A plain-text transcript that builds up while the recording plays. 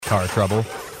car trouble?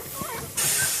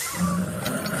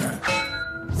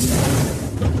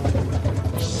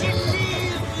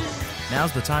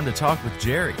 Now's the time to talk with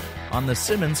Jerry on the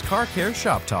Simmons Car Care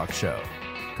Shop Talk Show.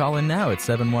 Call in now at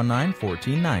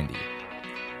 719-1490.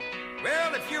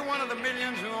 Well, if you're one of the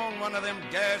millions who own one of them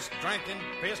gas-drinking,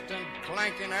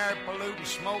 piston-clanking, air-polluting,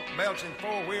 smoke-belching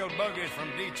four-wheel buggies from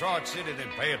Detroit City, then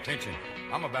pay attention.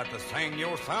 I'm about to sing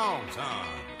your song, son.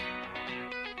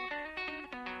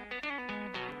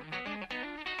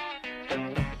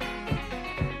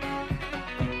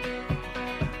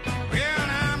 Well,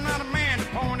 I'm not a man to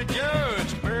point a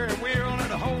judge, very will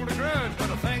to hold a grudge, but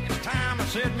I think it's time I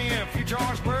said me a few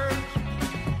choice words.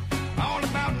 All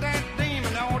about that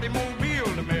demon automobile,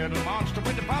 the metal monster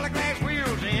with the polyglass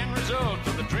wheels, the end result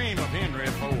of the dream of Henry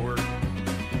Ford.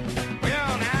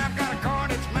 Well, now I've got a car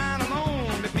that's mine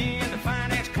alone, that me and the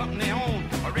finance company own,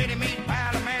 a ready-made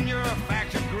pile of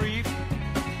manufactured grief.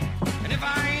 And if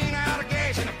I ain't out of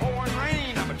gas in the pouring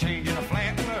rain, I'm a-changing a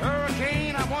flat in a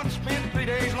hurricane. I once spent 3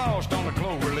 days lost on a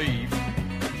clover leaf.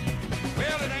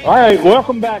 All right,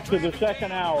 welcome back to the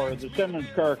second hour of the Simmons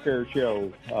Car Care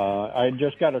Show. I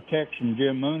just got a text from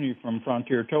Jim Mooney from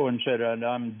Frontier Towing and said,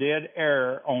 I'm dead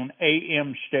air on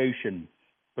AM station.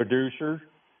 Producer,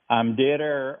 I'm dead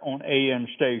air on AM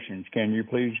stations. Can you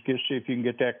please see if you can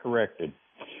get that corrected?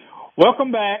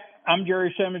 Welcome back. I'm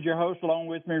Jerry Simmons, your host. Along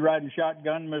with me, riding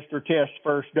shotgun, Mr. Test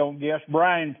First Don't Guess,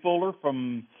 Brian Fuller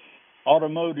from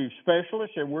Automotive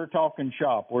Specialist, and we're talking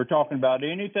shop. We're talking about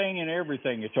anything and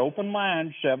everything. It's open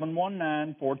line,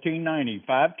 719-1490,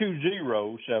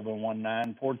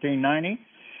 520-719-1490,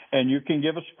 and you can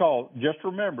give us a call. Just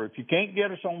remember, if you can't get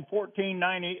us on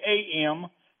 1490 AM,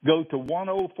 go to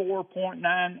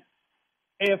 104.9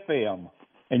 FM,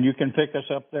 and you can pick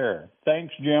us up there.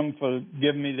 Thanks, Jim, for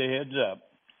giving me the heads up.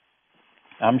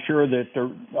 I'm sure that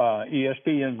the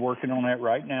ESPN's working on that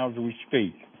right now as we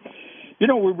speak. You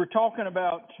know, we were talking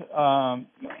about auto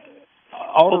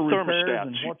repairs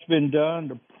and what's been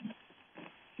done.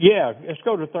 Yeah, let's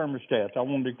go to thermostats. I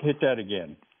wanted to hit that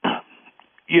again.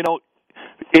 You know,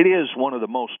 it is one of the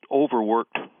most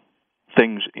overworked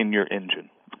things in your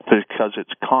engine because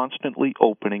it's constantly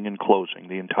opening and closing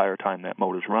the entire time that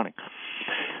motor's running.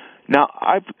 Now,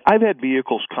 I've had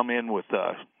vehicles come in with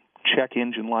a check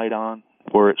engine light on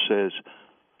where it says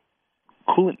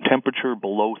coolant temperature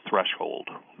below threshold.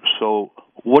 So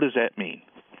what does that mean?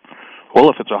 Well,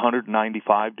 if it's a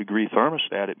 195-degree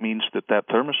thermostat, it means that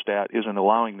thermostat isn't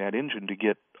allowing that engine to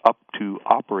get up to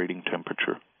operating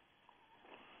temperature.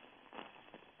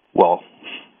 Well,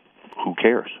 who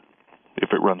cares?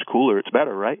 If it runs cooler, it's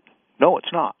better, right? No,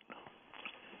 it's not.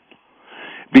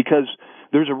 Because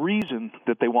there's a reason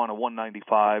that they want a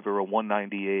 195 or a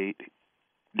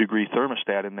 198-degree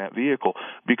thermostat in that vehicle,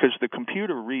 because the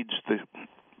computer reads the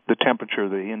temperature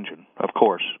of the engine, of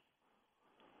course.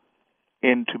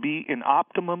 And to be in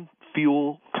optimum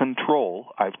fuel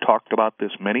control, I've talked about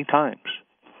this many times,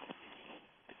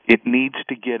 it needs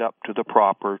to get up to the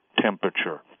proper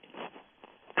temperature.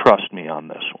 Trust me on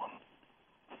this one.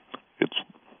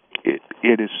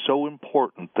 It is so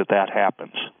important that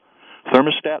happens.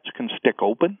 Thermostats can stick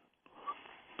open,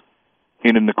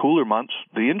 and in the cooler months,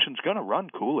 the engine's going to run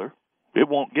cooler. It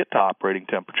won't get to operating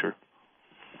temperature.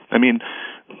 I mean,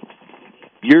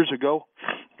 years ago,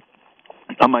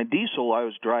 on my diesel, I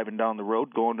was driving down the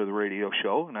road going to the radio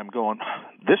show, and I'm going,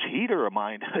 this heater of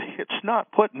mine, it's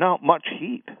not putting out much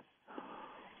heat,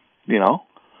 you know,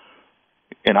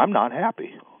 and I'm not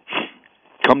happy.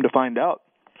 Come to find out,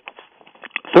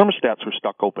 thermostats were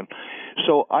stuck open.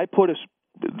 So I put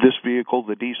this vehicle,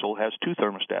 the diesel, has 2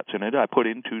 thermostats in it. I put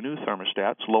in 2 new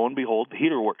thermostats. Lo and behold, the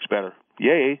heater works better.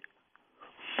 Yay.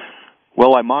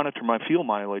 Well, I monitor my fuel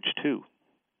mileage, too,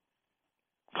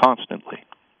 constantly.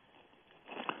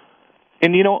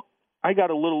 And, you know, I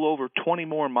got a little over 20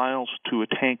 more miles to a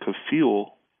tank of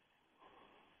fuel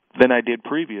than I did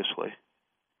previously.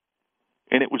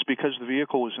 And it was because the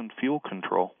vehicle was in fuel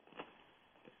control.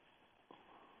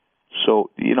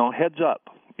 So, you know, heads up.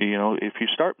 You know, if you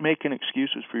start making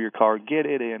excuses for your car, get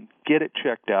it in, get it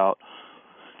checked out,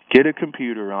 get a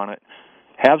computer on it,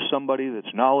 have somebody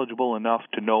that's knowledgeable enough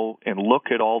to know and look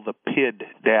at all the PID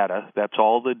data. That's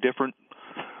all the different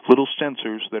little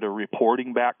sensors that are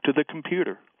reporting back to the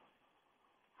computer.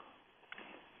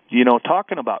 You know,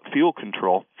 talking about fuel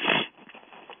control,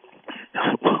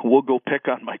 we'll go pick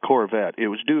on my Corvette. It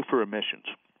was due for emissions.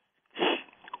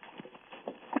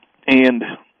 And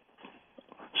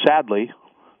sadly,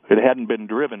 it hadn't been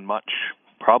driven much,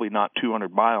 probably not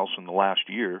 200 miles in the last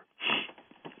year.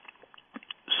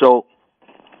 So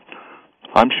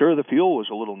I'm sure the fuel was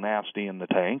a little nasty in the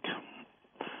tank.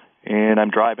 And I'm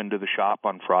driving to the shop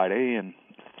on Friday, and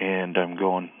I'm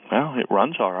going, well, it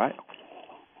runs all right.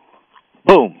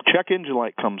 Boom, check engine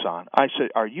light comes on. I said,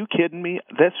 are you kidding me?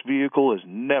 This vehicle has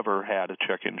never had a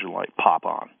check engine light pop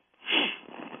on.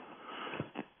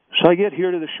 So I get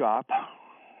here to the shop,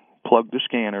 plug the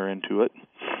scanner into it,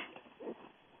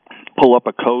 pull up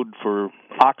a code for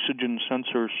oxygen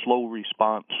sensor slow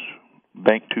response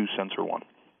bank 2 sensor 1.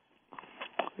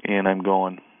 And I'm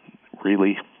going,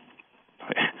 really?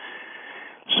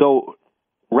 So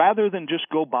rather than just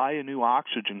go buy a new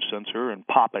oxygen sensor and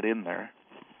pop it in there,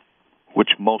 which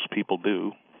most people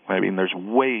do, I mean, there's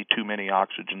way too many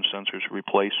oxygen sensors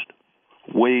replaced,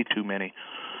 way too many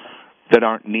that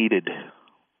aren't needed.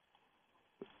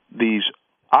 These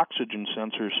oxygen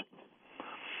sensors,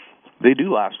 they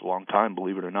do last a long time,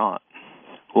 believe it or not.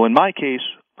 Well, in my case,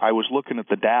 I was looking at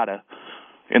the data,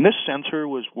 and this sensor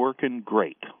was working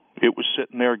great. It was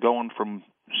sitting there going from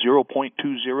 0.20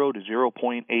 to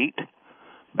 0.8,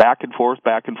 back and forth,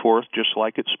 just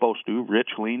like it's supposed to,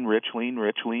 rich, lean, rich, lean,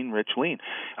 rich, lean, rich, lean.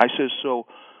 I says, so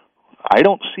I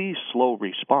don't see slow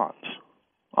response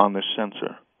on this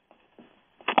sensor.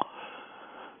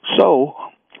 So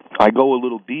I go a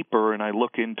little deeper and I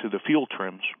look into the fuel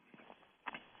trims,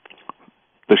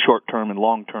 the short-term and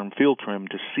long-term fuel trim,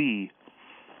 to see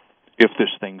if this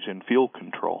thing's in fuel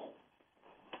control.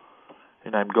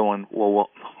 And I'm going, well,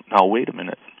 now wait a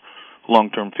minute.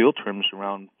 Long-term fuel trim's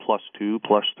around +2,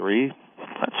 +3.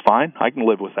 That's fine. I can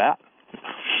live with that.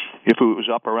 If it was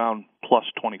up around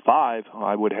 +25,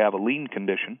 I would have a lean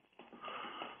condition,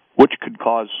 which could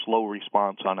cause slow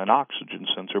response on an oxygen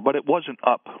sensor, but it wasn't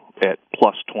up at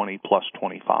 +20,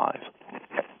 +25,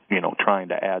 trying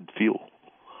to add fuel.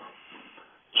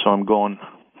 So I'm going,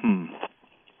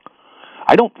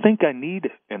 I don't think I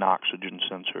need an oxygen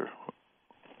sensor.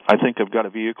 I think I've got a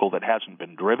vehicle that hasn't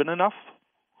been driven enough,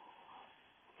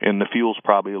 and the fuel's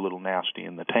probably a little nasty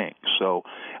in the tank. So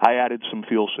I added some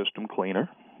fuel system cleaner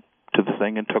to the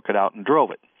thing and took it out and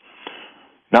drove it.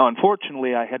 Now,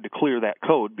 unfortunately, I had to clear that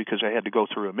code because I had to go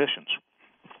through emissions.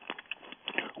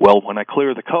 Well, when I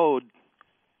clear the code,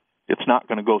 it's not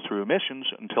going to go through emissions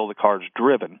until the car's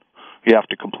driven. You have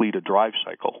to complete a drive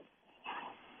cycle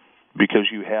because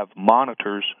you have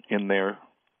monitors in there: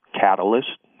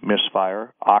 catalyst,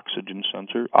 misfire, oxygen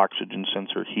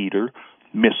sensor heater,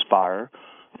 misfire,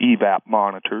 evap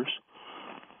monitors,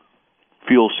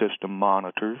 fuel system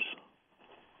monitors.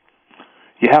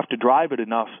 You have to drive it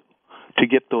enough to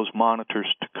get those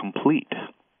monitors to complete,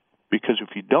 because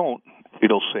if you don't,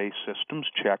 it'll say systems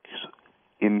checks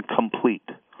incomplete,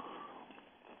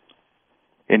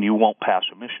 and you won't pass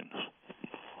emissions.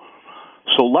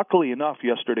 So luckily enough,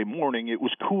 yesterday morning, it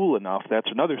was cool enough.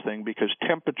 That's another thing, because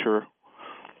temperature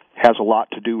has a lot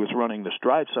to do with running this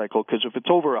drive cycle, because if it's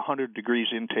over 100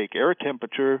 degrees intake air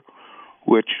temperature,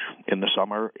 which in the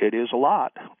summer it is a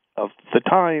lot of the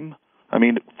time, I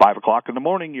mean, at 5 o'clock in the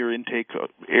morning, your intake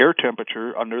air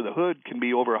temperature under the hood can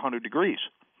be over 100 degrees.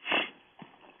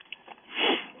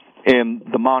 And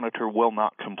the monitor will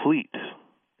not complete.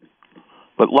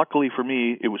 But luckily for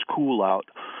me, it was cool out.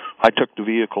 I took the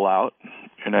vehicle out,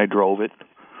 and I drove it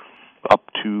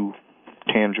up to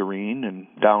Tangerine and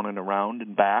down and around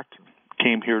and back.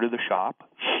 Came here to the shop,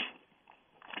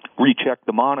 rechecked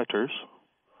the monitors,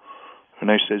 and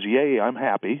I says, yay, I'm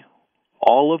happy.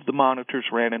 All of the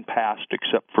monitors ran and passed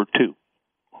except for 2.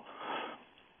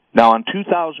 Now, on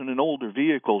 2000 and older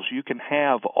vehicles, you can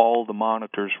have all the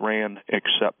monitors ran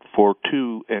except for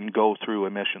 2 and go through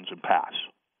emissions and pass.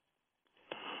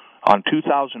 On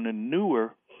 2000 and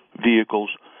newer vehicles,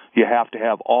 you have to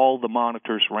have all the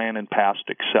monitors ran and passed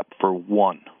except for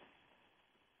 1.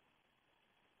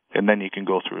 And then you can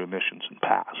go through emissions and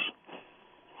pass.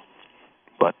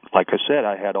 But like I said,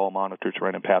 I had all monitors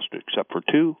ran and passed except for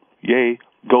 2. Yay,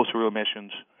 go through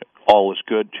emissions, all is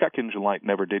good. Check engine light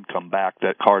never did come back.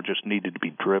 That car just needed to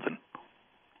be driven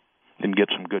and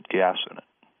get some good gas in it.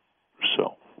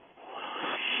 So,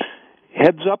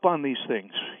 heads up on these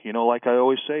things. Like I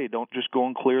always say, don't just go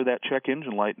and clear that check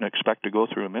engine light and expect to go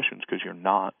through emissions, because you're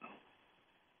not.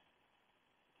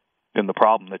 And the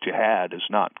problem that you had is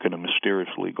not going to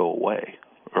mysteriously go away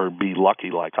or be lucky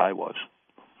like I was.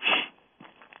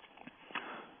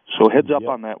 So heads up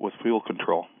on that with fuel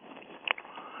control.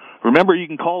 Remember, you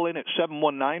can call in at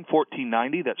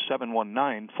 719-1490. That's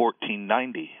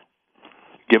 719-1490.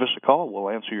 Give us a call. We'll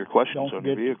answer your questions on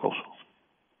your vehicles.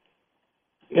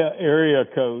 Yeah, area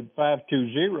code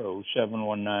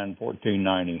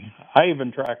 520-719-1490. I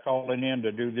even tried calling in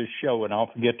to do this show, and I'll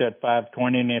forget that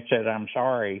 520, and it said, I'm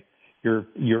sorry, your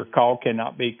call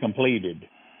cannot be completed.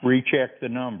 Recheck the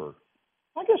number.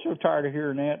 I guess we're tired of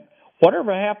hearing that.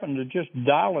 Whatever happened to just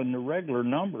dialing the regular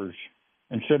numbers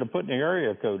instead of putting the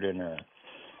area code in there?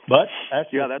 But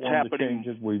that's one of the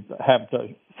changes we have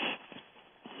to.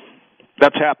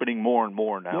 That's happening more and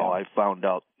more now. Yeah. I found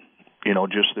out,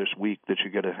 just this week that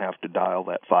you're going to have to dial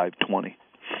that 520.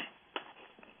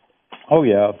 Oh,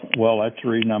 yeah. Well, that's the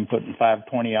reason I'm putting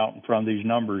 520 out in front of these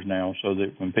numbers now so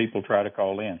that when people try to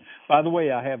call in. By the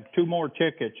way, I have 2 more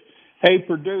tickets. Hey,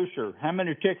 producer, how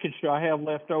many tickets do I have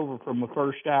left over from the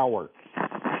first hour?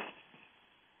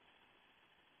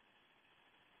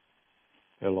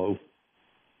 Hello.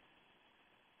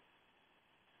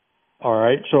 All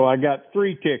right, so I got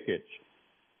 3 tickets.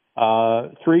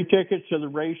 3 tickets to the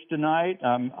race tonight.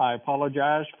 I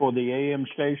apologize for the AM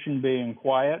station being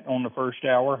quiet on the first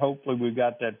hour. Hopefully we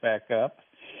got that back up.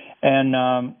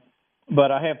 And but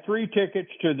I have 3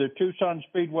 tickets to the Tucson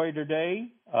Speedway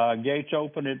today. Gates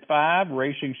open at 5.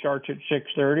 Racing starts at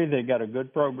 6:30. They got a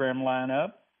good program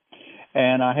lineup.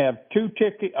 And I have 3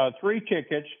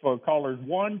 tickets for callers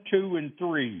 1, 2, and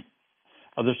 3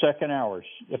 of the second hours.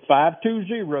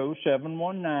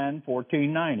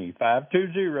 520-719-1490.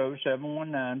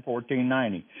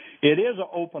 520-719-1490. It is an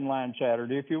open line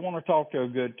Saturday. If you want to talk to a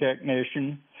good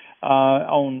technician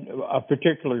on a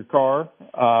particular car,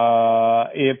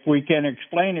 if we can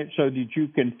explain it so that you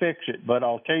can fix it. But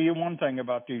I'll tell you one thing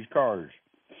about these cars.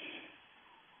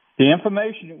 The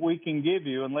information that we can give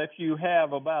you, unless you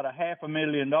have about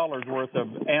 $500,000 worth of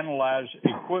analyzed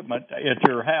equipment at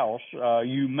your house,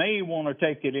 you may want to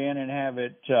take it in and have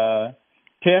it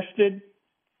tested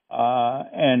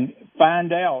and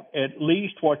find out at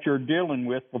least what you're dealing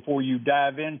with before you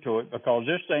dive into it, because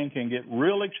this thing can get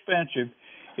real expensive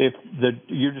if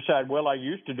you decide, well, I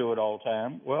used to do it all the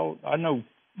time. Well, I know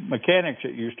mechanics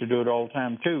that used to do it all the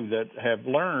time too that have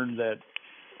learned that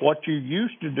what you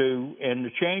used to do and the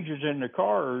changes in the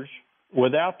cars,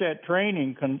 without that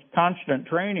training, constant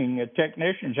training that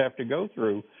technicians have to go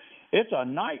through, it's a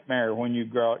nightmare when you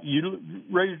go out. You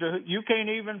can't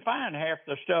even find half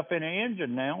the stuff in the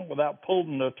engine now without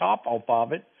pulling the top off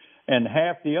of it and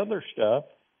half the other stuff.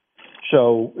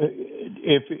 So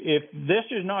if this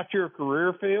is not your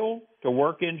career field to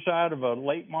work inside of a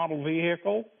late model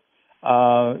vehicle,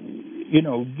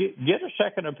 get a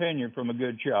second opinion from a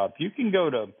good shop. You can go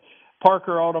to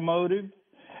Parker Automotive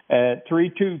at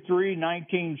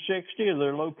 323-1960.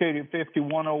 They're located at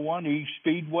 5101 East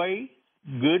Speedway.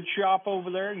 Good shop over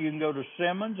there. You can go to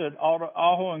Simmons at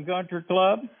Ajo and Country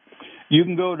Club. You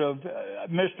can go to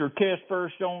Mr. Kiss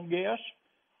First Don't Guess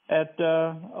at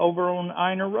over on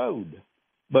Einer Road.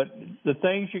 But the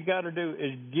things you got to do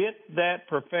is get that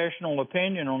professional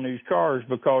opinion on these cars,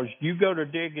 because you go to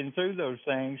digging through those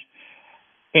things.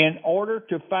 In order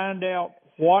to find out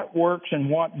what works and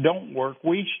what don't work,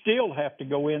 we still have to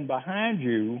go in behind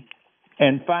you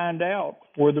and find out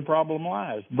where the problem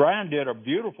lies. Brian did a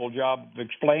beautiful job of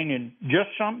explaining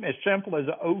just something as simple as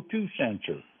an O2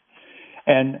 sensor.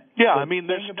 And yeah, I mean,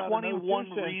 there's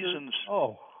 21 reasons.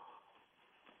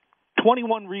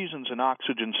 21 reasons an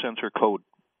oxygen sensor code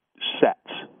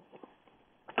sets.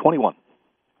 21.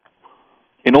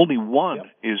 And only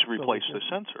one is replace the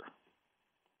sensor.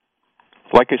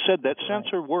 Like I said, that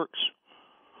sensor works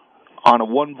on a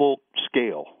 1-volt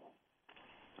scale.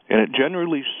 And it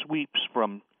generally sweeps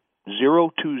from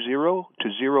 020 to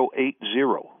 080.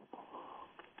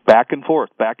 Back and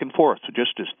forth,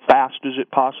 just as fast as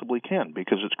it possibly can,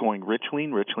 because it's going rich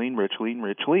lean.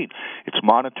 It's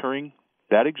monitoring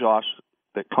that exhaust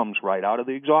that comes right out of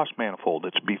the exhaust manifold.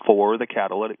 It's before the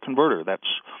catalytic converter.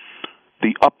 That's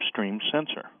the upstream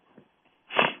sensor.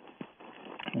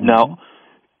 Mm-hmm. Now,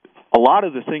 a lot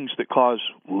of the things that cause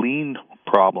lean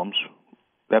problems,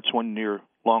 that's when your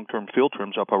long-term fuel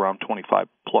trim's up around 25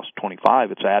 plus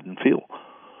 25. It's add and fuel.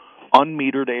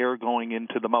 Unmetered air going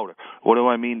into the motor. What do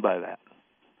I mean by that?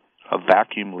 A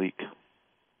vacuum leak.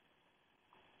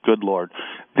 Good Lord.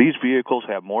 These vehicles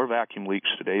have more vacuum leaks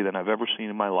today than I've ever seen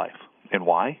in my life. And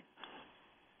why?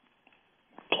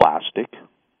 Plastic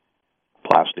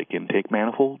intake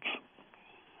manifolds,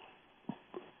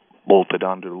 bolted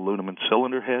onto the aluminum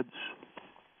cylinder heads.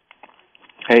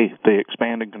 Hey, they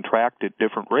expand and contract at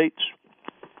different rates.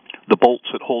 The bolts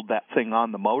that hold that thing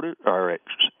on the motor are at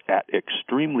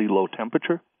extremely low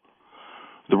temperature.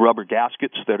 The rubber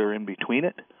gaskets that are in between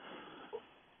it,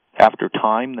 after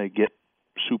time, they get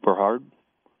super hard,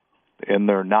 and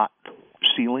they're not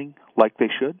sealing like they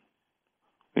should.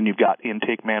 And you've got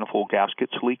intake manifold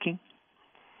gaskets leaking.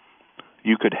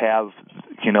 You could have,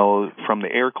 from the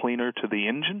air cleaner to the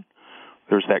engine,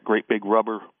 there's that great big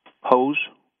rubber hose.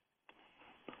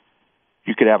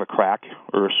 You could have a crack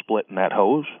or a split in that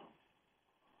hose.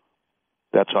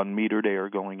 That's unmetered air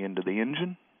going into the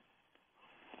engine.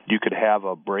 You could have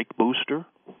a brake booster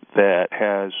that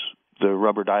has the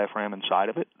rubber diaphragm inside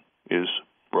of it is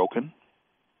broken.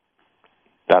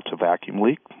 That's a vacuum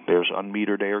leak. There's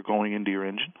unmetered air going into your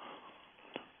engine.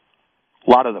 A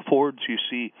lot of the Fords, you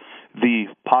see the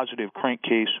positive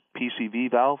crankcase PCV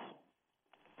valve.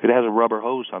 It has a rubber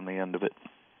hose on the end of it,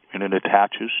 and it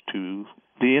attaches to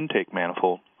the intake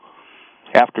manifold.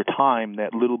 After time,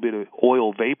 that little bit of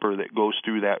oil vapor that goes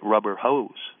through that rubber hose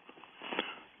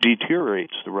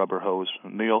deteriorates the rubber hose,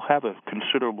 and you'll have a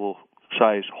considerable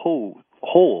size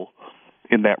hole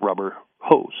in that rubber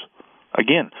hose.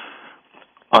 Again,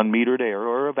 unmetered air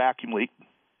or a vacuum leak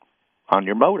on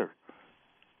your motor.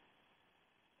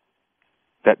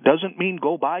 That doesn't mean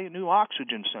go buy a new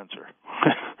oxygen sensor.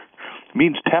 It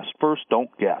means test first, don't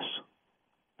guess.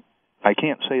 I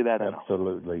can't say that enough.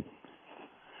 Absolutely.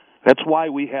 That's why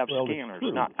we have scanners,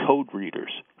 not code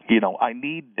readers. I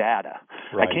need data.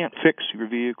 Right. I can't fix your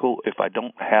vehicle if I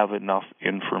don't have enough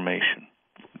information.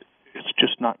 It's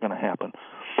just not going to happen,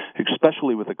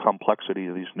 especially with the complexity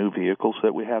of these new vehicles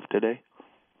that we have today.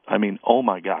 I mean, oh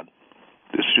my God,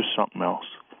 it's just something else.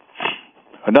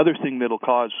 Another thing that'll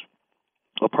cause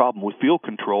a problem with fuel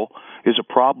control is a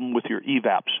problem with your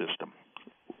evap system.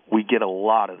 We get a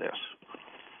lot of this.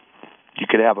 You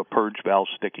could have a purge valve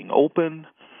sticking open.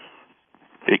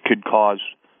 It could cause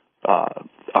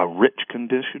a rich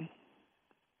condition,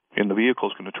 and the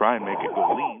vehicle's going to try and make it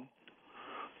go lean.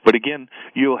 But again,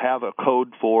 you'll have a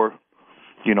code for,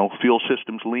 fuel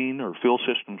systems lean or fuel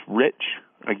systems rich.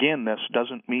 Again, this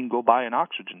doesn't mean go buy an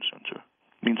oxygen sensor.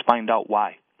 It means find out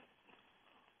why.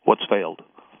 What's failed.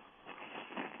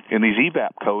 In these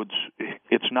evap codes,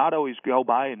 it's not always go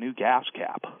buy a new gas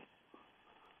cap.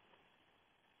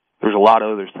 There's a lot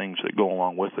of other things that go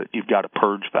along with it. You've got a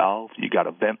purge valve, you've got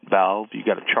a vent valve, you've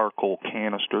got a charcoal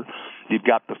canister, you've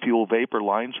got the fuel vapor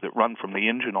lines that run from the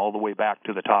engine all the way back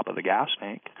to the top of the gas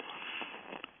tank.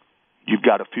 You've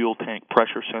got a fuel tank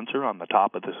pressure sensor on the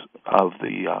top of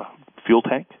the fuel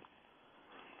tank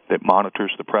that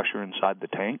monitors the pressure inside the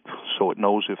tank so it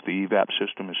knows if the evap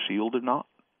system is sealed or not.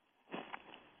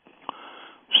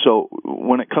 So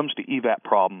when it comes to evap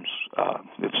problems,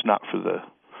 it's not for the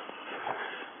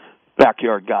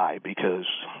backyard guy because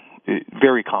it's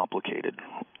very complicated.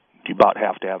 You about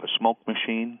have to have a smoke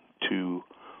machine to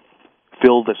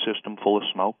fill the system full of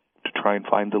smoke to try and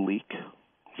find the leak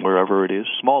wherever it is.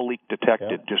 Small leak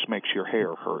detected just makes your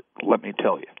hair hurt, let me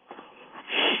tell you.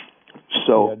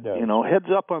 So,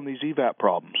 heads up on these evap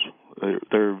problems.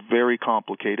 They're very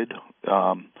complicated.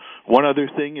 One other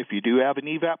thing, if you do have an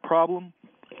evap problem,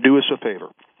 do us a favor.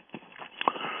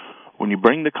 When you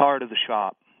bring the car to the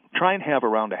shop, try and have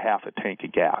around a half a tank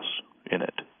of gas in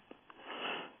it.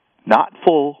 Not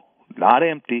full, not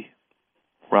empty,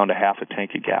 around a half a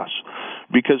tank of gas.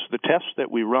 Because the tests that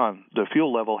we run, the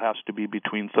fuel level has to be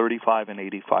between 35 and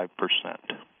 85%.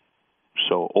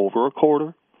 So over a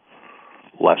quarter,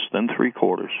 less than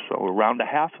 3/4. So around a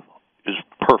half is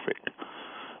perfect.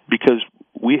 Because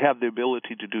we have the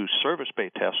ability to do service bay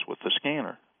tests with the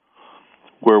scanner,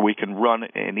 where we can run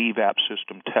an evap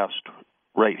system test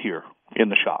right here in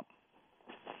the shop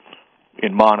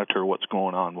and monitor what's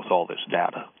going on with all this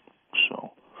data.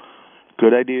 So,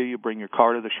 good idea. You bring your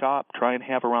car to the shop, try and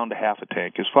have around a half a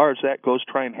tank. As far as that goes,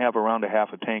 try and have around a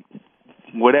half a tank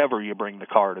whatever you bring the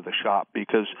car to the shop,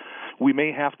 because we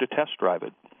may have to test drive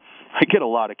it. I get a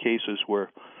lot of cases where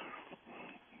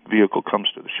the vehicle comes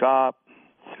to the shop,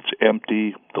 it's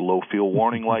empty, the low fuel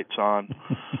warning light's on,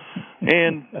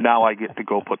 and now I get to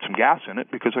go put some gas in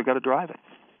it because I got to drive it.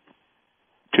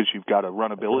 Because you've got a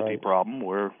runnability problem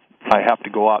where I have to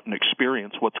go out and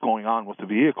experience what's going on with the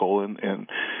vehicle and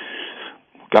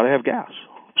got to have gas.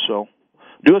 So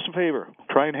do us a favor.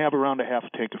 Try and have around a half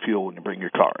a tank of fuel when you bring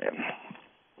your car in.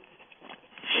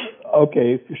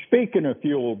 Okay, speaking of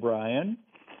fuel, Brian,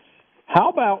 how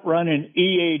about running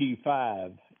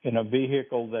E85 in a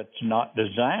vehicle that's not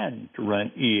designed to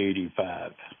run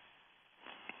E85?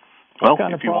 What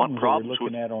kind of problems are we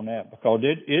looking at on that? Because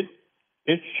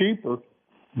it's cheaper,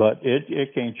 but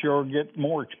it can sure get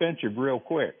more expensive real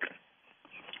quick.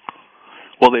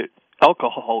 Well, the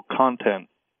alcohol content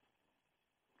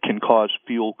can cause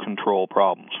fuel control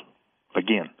problems.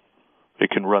 Again, it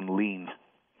can run lean.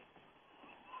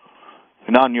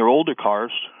 And on your older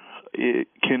cars, it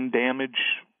can damage,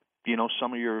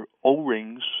 some of your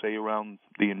O-rings, say around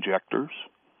the injectors,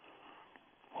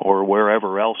 or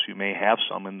wherever else you may have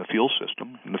some in the fuel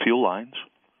system, in the fuel lines.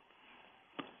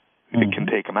 It can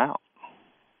take them out.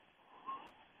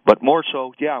 But more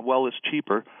so, it's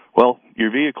cheaper. Well,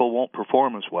 your vehicle won't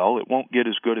perform as well. It won't get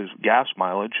as good as gas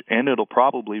mileage, and it'll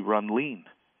probably run lean.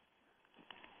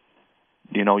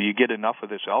 You get enough of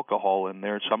this alcohol in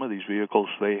there. Some of these vehicles,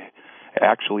 they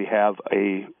actually have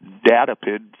a data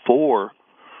PID for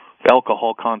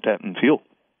alcohol content in fuel,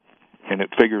 and it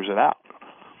figures it out.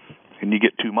 And you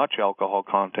get too much alcohol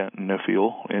content in the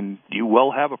fuel, and you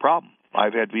will have a problem.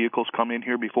 I've had vehicles come in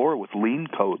here before with lean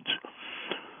codes.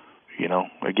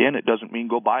 Again, it doesn't mean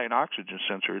go buy an oxygen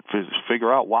sensor.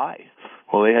 Figure out why.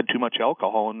 Well, they had too much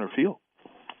alcohol in their fuel,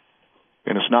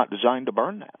 and it's not designed to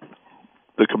burn that.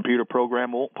 The computer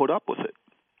program won't put up with it.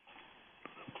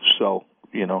 So,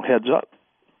 heads up.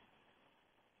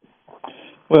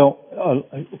 Well,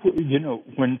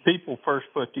 when people first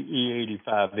put the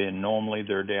E85 in, normally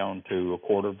they're down to a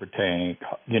quarter of a tank,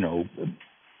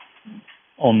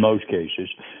 on most cases,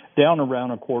 down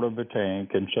around a quarter of a tank,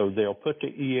 and so they'll put the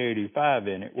E85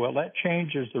 in it. Well, that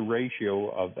changes the ratio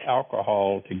of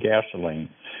alcohol to gasoline,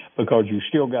 because you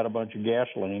still got a bunch of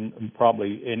gasoline,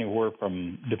 probably anywhere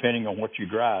from, depending on what you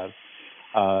drive,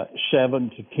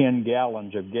 7 to 10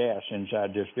 gallons of gas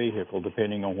inside this vehicle,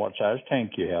 depending on what size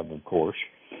tank you have, of course.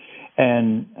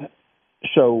 And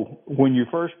so when you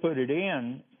first put it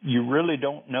in, you really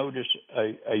don't notice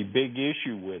a big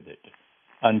issue with it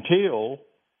until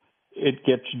it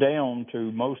gets down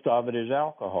to most of it is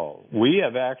alcohol. We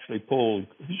have actually pulled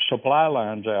supply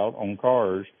lines out on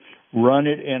cars, run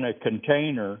it in a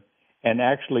container, and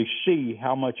actually see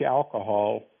how much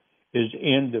alcohol is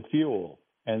in the fuel.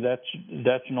 And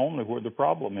that's normally where the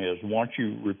problem is. Once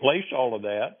you replace all of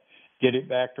that, get it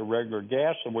back to regular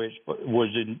gas the way it was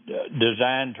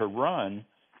designed to run,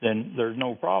 then there's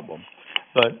no problem.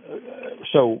 But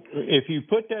so if you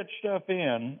put that stuff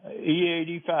in,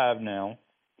 E85 now,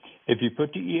 if you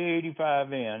put the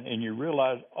E85 in and you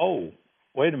realize, oh,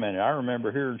 wait a minute, I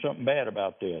remember hearing something bad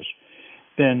about this,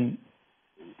 then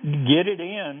get it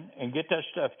in and get that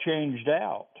stuff changed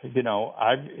out.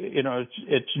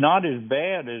 It's not as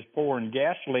bad as pouring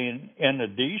gasoline in a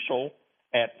diesel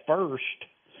at first,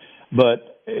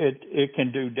 but it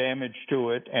can do damage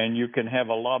to it, and you can have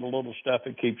a lot of little stuff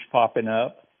that keeps popping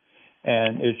up.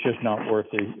 And it's just not worth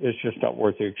the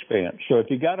expense. So if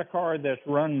you got a car that's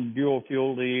running dual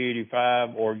fuel, the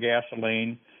E85 or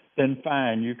gasoline, then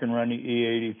fine, you can run the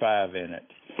E85 in it.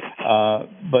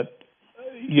 But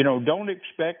don't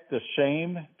expect the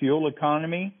same fuel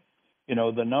economy.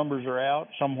 The numbers are out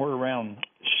somewhere around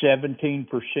 17%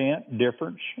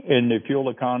 difference in the fuel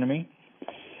economy.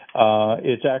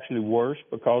 It's actually worse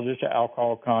because it's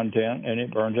alcohol content and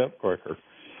it burns up quicker.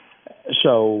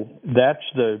 So that's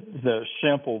the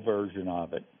simple version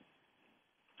of it.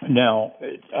 Now,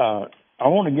 I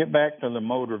want to get back to the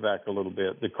motor vac a little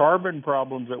bit. The carbon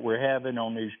problems that we're having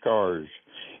on these cars.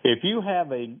 If you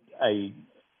have a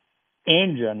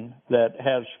engine that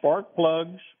has spark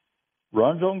plugs,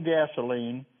 runs on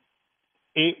gasoline,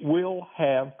 it will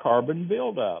have carbon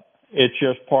buildup. It's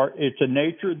the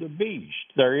nature of the beast.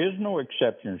 There is no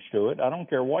exceptions to it. I don't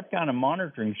care what kind of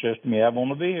monitoring system you have on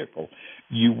the vehicle.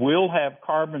 You will have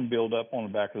carbon buildup on the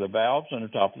back of the valves and the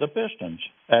top of the pistons.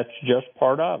 That's just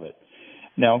part of it.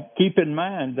 Now, keep in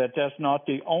mind that that's not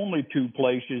the only two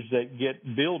places that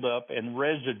get buildup and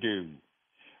residue.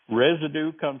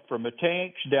 Residue comes from the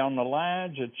tanks down the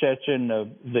lines. It sets in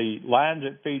the lines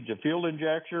that feeds the fuel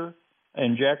injectors,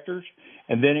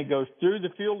 and then it goes through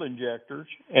the fuel injectors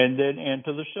and then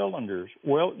into the cylinders.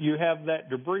 Well, you have that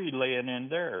debris laying in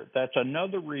there. That's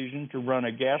another reason to run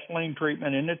a gasoline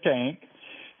treatment in the tank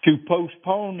to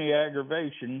postpone the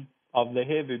aggravation of the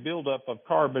heavy buildup of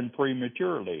carbon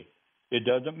prematurely. It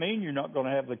doesn't mean you're not going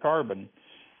to have the carbon.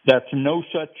 That's no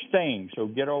such thing, so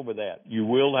get over that. You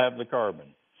will have the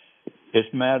carbon. It's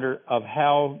a matter of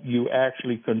how you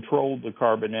actually control the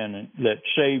carbon in it that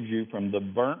saves you from the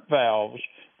burnt valves,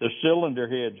 the cylinder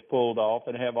heads pulled off,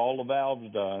 and have all the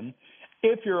valves done.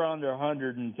 If you're under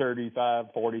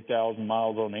 40,000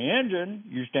 miles on the engine,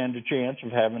 you stand a chance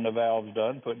of having the valves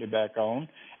done, putting it back on,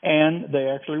 and they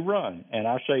actually run. And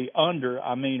I say under,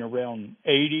 I mean around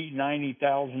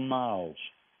 90,000 miles,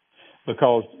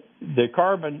 because the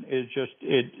carbon is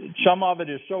some of it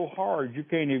is so hard you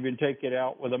can't even take it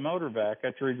out with a motor vac.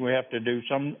 That's the reason we have to do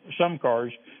some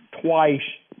cars twice,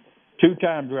 2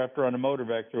 times we have to run a motor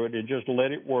vac through it and just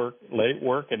let it work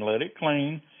and let it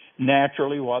clean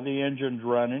naturally while the engine's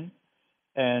running.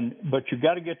 But you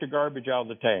got to get the garbage out of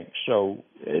the tank. So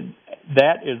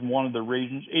that is one of the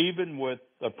reasons, even with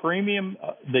the premium,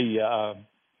 the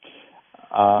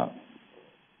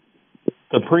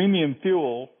premium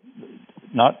fuel,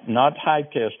 not high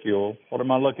test fuel. What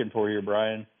am I looking for here,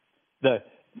 Brian?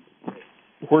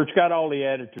 Where it's got all the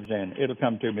additives in. It'll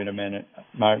come to me in a minute.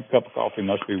 My cup of coffee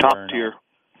must be top wearing tier. out.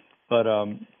 But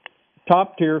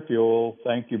top tier fuel.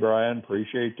 Thank you, Brian.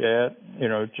 Appreciate that. You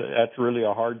know, that's really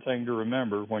a hard thing to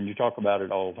remember when you talk about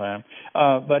it all the time.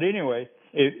 But anyway,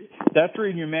 that's the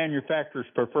reason your manufacturers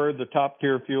prefer the top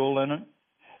tier fuel in it.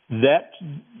 That's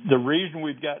the reason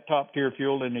we've got top tier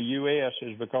fuel in the U.S.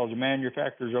 is because the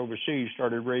manufacturers overseas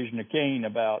started raising a cane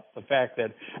about the fact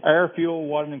that our fuel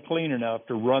wasn't clean enough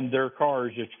to run their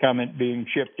cars that's being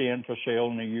shipped in for sale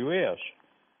in the U.S.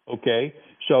 Okay,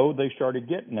 so they started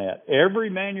getting that. Every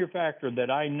manufacturer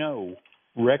that I know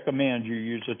recommends you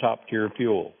use the top tier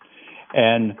fuel,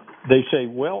 and they say,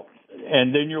 well,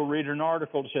 and then you'll read an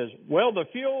article that says, well, the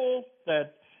fuel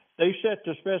that they set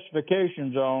the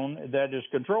specifications on that is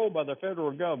controlled by the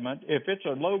federal government, if it's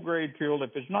a low-grade fuel,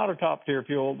 if it's not a top-tier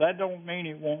fuel, that don't mean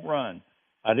it won't run.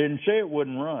 I didn't say it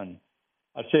wouldn't run.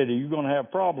 I said you're going to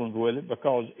have problems with it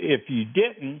because if you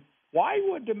didn't, why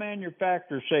would the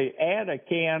manufacturer say add a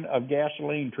can of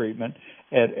gasoline treatment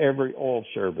at every oil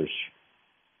service?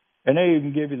 And they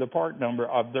even give you the part number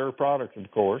of their product, of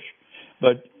course,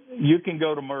 but you can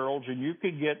go to Merle's and you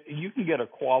can get a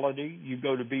quality. You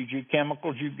go to BG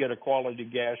Chemicals, you get a quality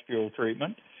gas fuel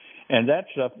treatment, and that's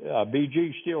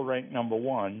BG still ranked number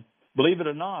 1. Believe it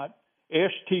or not,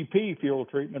 STP fuel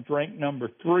treatment's ranked number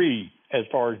 3 as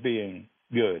far as being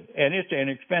good, and it's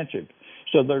inexpensive.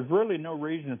 So there's really no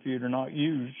reason for you to not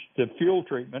use the fuel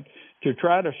treatment to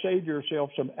try to save yourself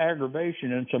some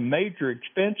aggravation and some major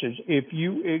expenses if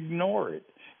you ignore it.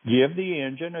 Give the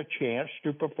engine a chance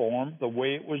to perform the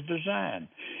way it was designed.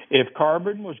 If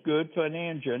carbon was good for an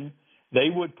engine, they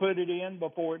would put it in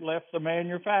before it left the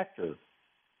manufacturer.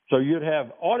 So you'd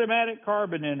have automatic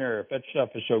carbon in there if that stuff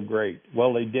is so great.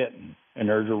 Well, they didn't, and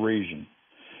there's a reason.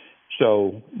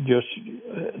 So just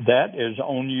that is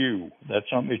on you. That's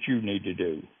something that you need to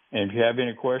do. And if you have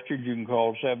any questions, you can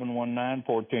call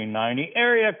 719-1490,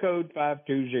 area code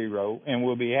 520, and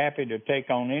we'll be happy to take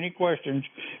on any questions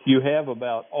you have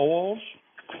about oils,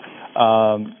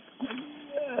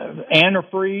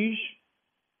 antifreeze,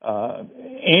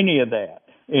 any of that.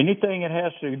 Anything that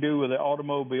has to do with the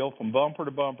automobile from bumper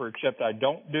to bumper, except I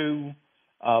don't do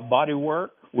body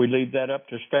work. We leave that up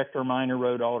to Spectre Minor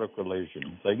Road Auto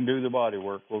Collision. They can do the body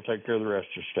work. We'll take care of the rest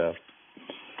of the stuff.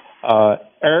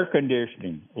 Air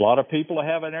conditioning. A lot of people are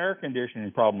having air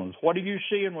conditioning problems. What are you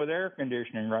seeing with air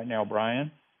conditioning right now,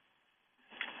 Brian?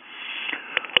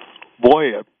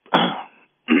 Boy,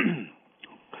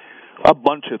 a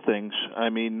bunch of things. I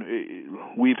mean,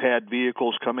 we've had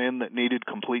vehicles come in that needed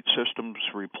complete systems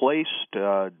replaced.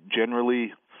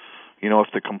 Generally, you know,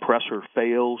 if the compressor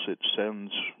fails, it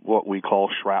sends what we call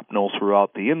shrapnel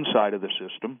throughout the inside of the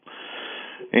system.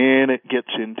 And it gets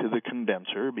into the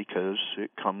condenser because it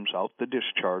comes out the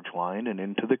discharge line and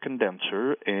into the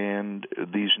condenser. And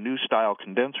these new style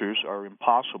condensers are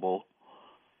impossible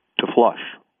to flush.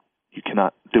 You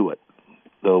cannot do it.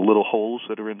 The little holes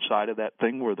that are inside of that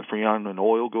thing where the Freon and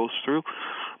oil goes through,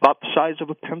 about the size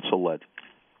of a pencil lead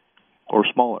or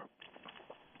smaller.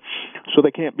 So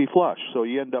they can't be flushed. So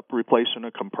you end up replacing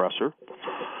a compressor,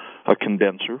 a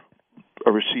condenser,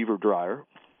 a receiver dryer.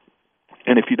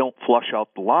 And if you don't flush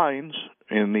out the lines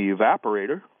in the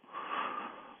evaporator,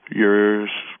 you're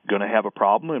going to have a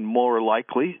problem and more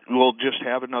likely will just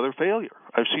have another failure.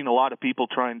 I've seen a lot of people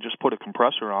try and just put a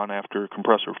compressor on after a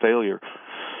compressor failure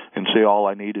and say, all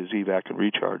I need is evac and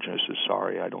recharge. And I said,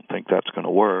 sorry, I don't think that's going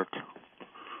to work.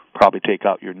 Probably take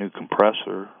out your new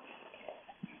compressor.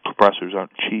 Compressors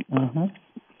aren't cheap. Mm-hmm.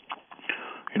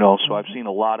 You know, so I've seen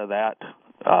a lot of that.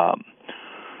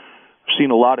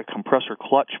 Seen a lot of compressor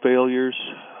clutch failures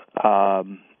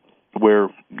where,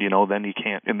 you know, then you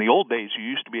can't. In the old days, you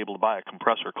used to be able to buy a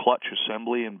compressor clutch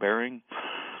assembly and bearing,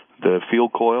 the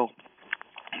field coil,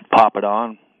 pop it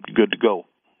on, good to go,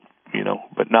 you know.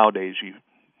 But nowadays,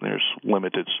 there's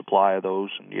limited supply of those,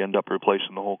 and you end up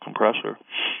replacing the whole compressor.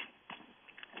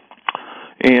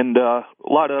 And a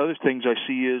lot of other things I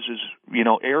see is you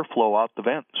know, airflow out the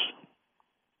vents.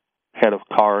 Had a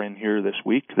car in here this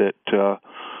week that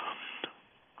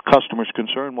customer's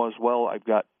concern was, well, I've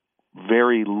got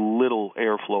very little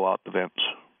airflow out the vents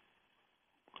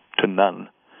to none.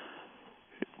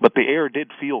 But the air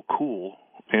did feel cool,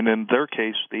 and in their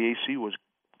case, the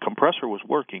compressor was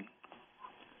working.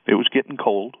 It was getting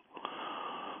cold.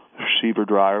 The receiver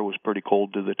dryer was pretty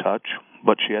cold to the touch,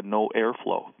 but she had no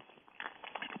airflow.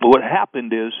 But what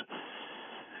happened is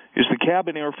the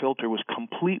cabin air filter was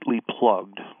completely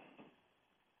plugged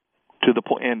to the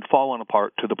point and fallen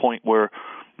apart to the point where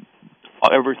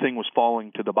everything was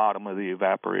falling to the bottom of the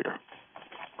evaporator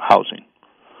housing,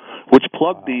 which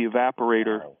plugged the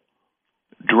evaporator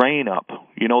drain up.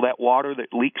 You know, that water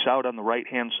that leaks out on the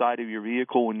right-hand side of your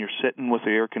vehicle when you're sitting with the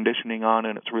air conditioning on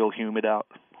and it's real humid out?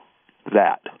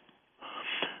 that.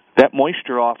 That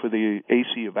moisture off of the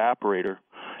AC evaporator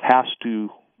has to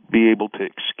be able to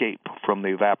escape from the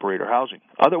evaporator housing.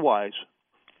 Otherwise,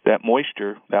 that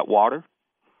moisture, that water,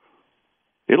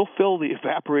 it'll fill the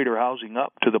evaporator housing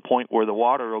up to the point where the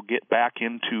water will get back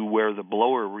into where the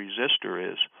blower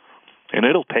resistor is, and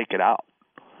it'll take it out.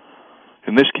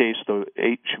 In this case, the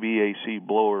HVAC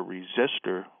blower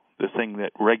resistor, the thing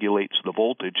that regulates the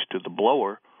voltage to the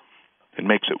blower and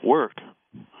makes it work,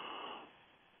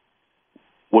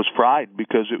 was fried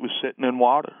because it was sitting in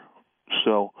water.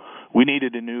 So we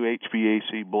needed a new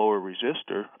HVAC blower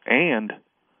resistor, and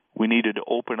we needed to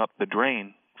open up the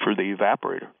drain for the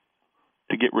evaporator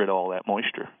to get rid of all that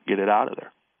moisture, get it out of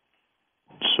there.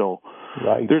 So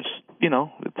there's,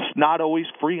 it's not always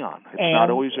Freon. It's not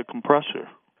always a compressor.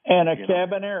 And a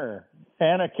cabin air.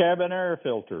 And a cabin air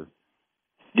filter.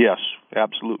 Yes,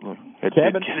 absolutely.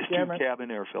 Cabin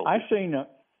air filter.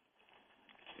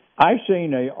 I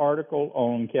seen a article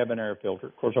on cabin air filter.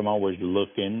 Of course, I'm always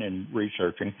looking and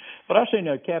researching. But I seen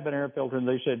a cabin air filter, and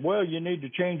they said, well, you need to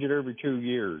change it every 2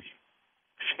 years.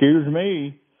 Excuse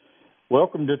me.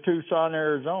 Welcome to Tucson,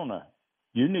 Arizona.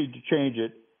 You need to change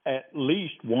it at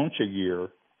least once a year,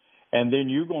 and then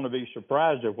you're going to be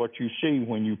surprised at what you see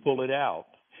when you pull it out.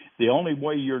 The only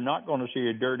way you're not going to see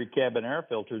a dirty cabin air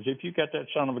filter is if you got that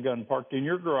son of a gun parked in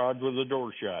your garage with the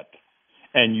door shut,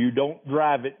 and you don't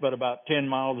drive it but about 10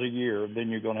 miles a year. Then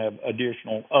you're going to have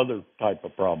additional other type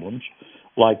of problems,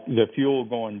 like the fuel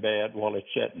going bad while it's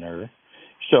sitting there.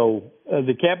 So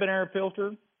the cabin air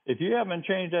filter, if you haven't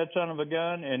changed that son of a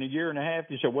gun in a year and a half,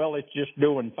 you say, well, it's just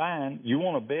doing fine. You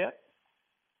want to bet?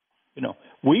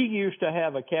 We used to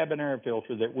have a cabin air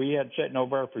filter that we had sitting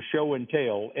over there for show and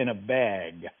tell in a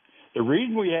bag. The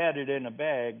reason we had it in a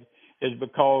bag is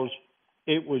because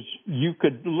you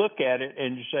could look at it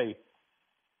and you say,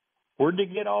 where'd they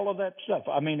get all of that stuff?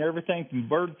 I mean, everything from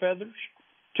bird feathers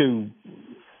to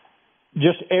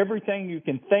just everything you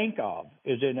can think of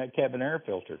is in that cabin air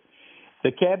filter.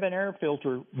 The cabin air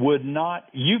filter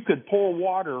you could pour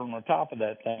water on the top of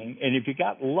that thing, and if you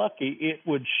got lucky, it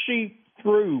would seep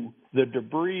through the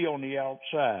debris on the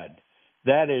outside.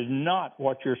 That is not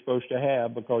what you're supposed to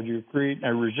have, because you're creating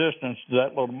a resistance to that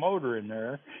little motor in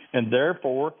there, and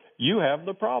therefore you have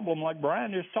the problem like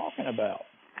Brian is talking about.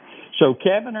 So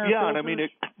cabin air filters, and I mean,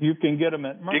 you can get them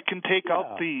at it can take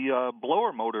out the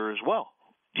blower motor as well,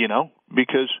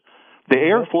 because the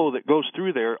airflow that goes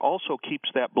through there also keeps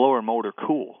that blower motor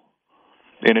cool.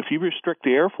 And if you restrict the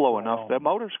airflow enough, that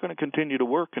motor's going to continue to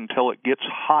work until it gets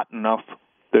hot enough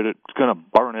that it's going to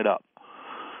burn it up.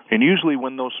 And usually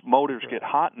when those motors get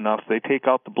hot enough, they take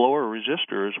out the blower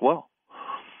resistor as well.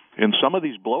 And some of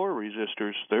these blower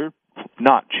resistors, they're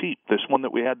not cheap. This one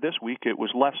that we had this week, it was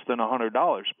less than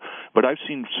 $100. But I've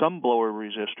seen some blower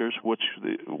resistors, which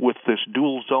with this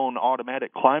dual zone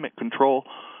automatic climate control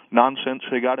nonsense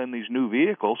they got in these new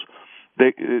vehicles,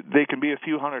 they can be a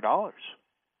few $100.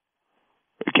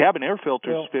 A cabin air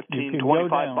filter is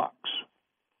 $25.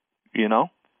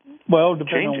 Well,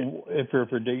 depending on if they're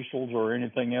for diesels or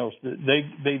anything else,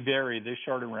 they vary. They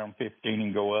start around 15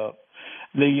 and go up.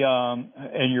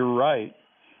 And you're right,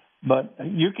 but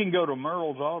you can go to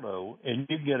Merle's Auto and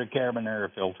you get a cabin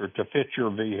air filter to fit your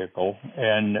vehicle,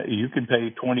 and you can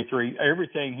pay $23.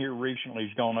 Everything here recently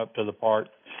has gone up to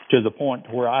the point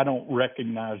where I don't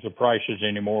recognize the prices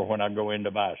anymore when I go in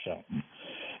to buy something.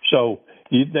 So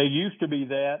they used to be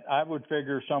that. I would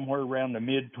figure somewhere around the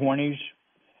mid-20s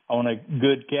on a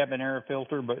good cabin air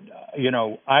filter, but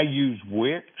I use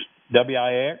Wix,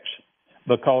 W-I-X,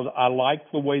 because I like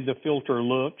the way the filter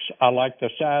looks. I like the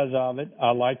size of it.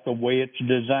 I like the way it's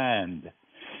designed,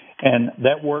 and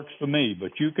that works for me.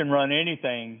 But you can run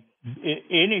anything.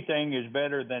 Anything is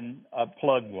better than a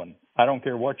plugged one. I don't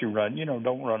care what you run.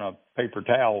 Don't run a paper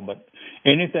towel, but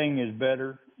anything is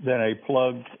better than a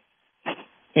plugged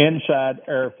inside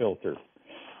air filter.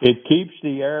 It keeps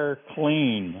the air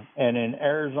clean, and in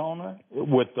Arizona,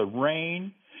 with the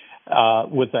rain,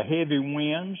 with the heavy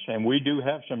winds, and we do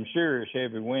have some serious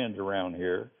heavy winds around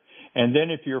here, and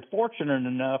then if you're fortunate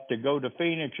enough to go to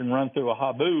Phoenix and run through a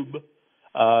haboob,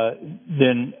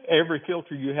 then every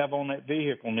filter you have on that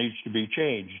vehicle needs to be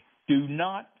changed. Do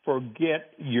not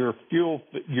forget your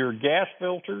gas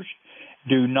filters.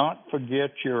 Do not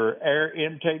forget your air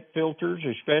intake filters,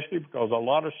 especially because a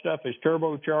lot of stuff is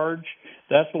turbocharged.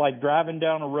 That's like driving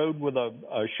down a road with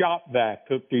a shop vac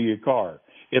hooked to your car.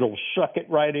 It'll suck it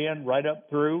right in, right up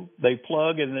through. They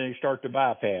plug and then they start to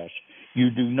bypass.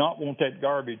 You do not want that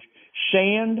garbage.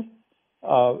 Sand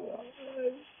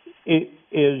it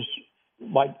is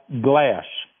like glass.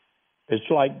 It's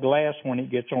like glass when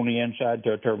it gets on the inside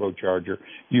to a turbocharger.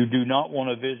 You do not want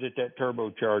to visit that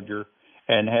turbocharger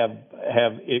and have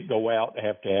it go out,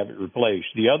 have to have it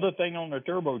replaced. The other thing on the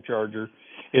turbocharger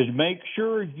is make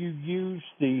sure you use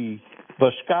the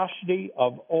viscosity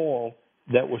of oil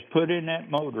that was put in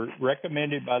that motor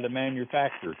recommended by the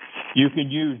manufacturer. You can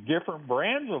use different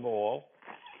brands of oil,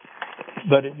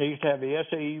 but it needs to have the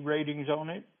SAE ratings on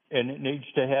it, and it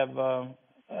needs to have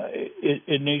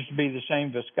it needs to be the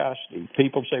same viscosity.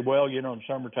 People say, well, in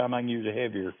summertime I can use a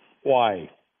heavier. Why?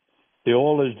 The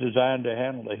oil is designed to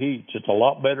handle the heat. It's a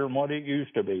lot better than what it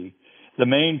used to be. The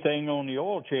main thing on the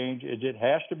oil change is it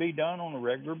has to be done on a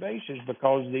regular basis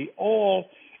because the oil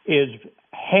is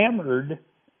hammered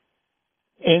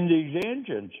in these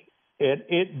engines.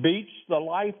 It beats the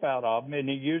life out of them, and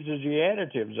it uses the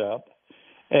additives up.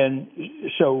 And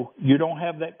so you don't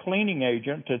have that cleaning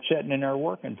agent that's sitting in there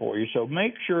working for you. So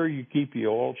make sure you keep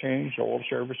your oil changed, oil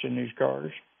service in these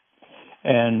cars.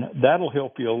 And that'll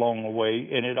help you along the way.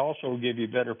 And it also will give you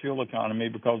better fuel economy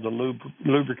because the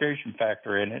lubrication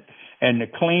factor in it and the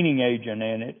cleaning agent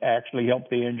in it actually help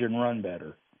the engine run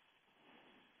better.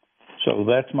 So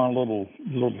that's my little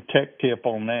tech tip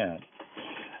on that.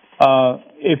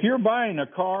 If you're buying a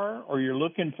car or you're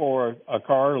looking for a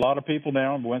car, a lot of people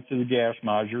now went through the gas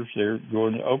misers. They're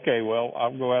going, okay, well,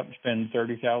 I'll go out and spend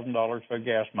 $30,000 for a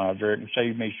gas miser. It can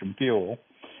save me some fuel.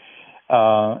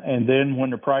 And then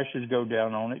when the prices go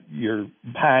down on it, your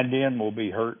hind end will be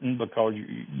hurting because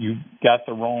you got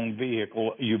the wrong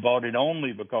vehicle. You bought it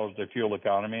only because of the fuel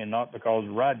economy and not because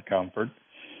of ride comfort.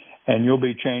 And you'll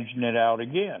be changing it out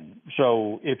again.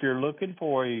 So if you're looking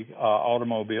for a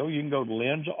automobile, you can go to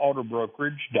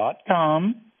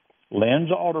lensAutobrokerage.com,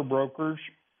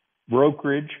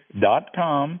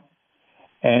 lensAutobrokerage.com,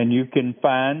 and you can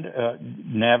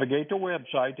navigate the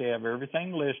website. They have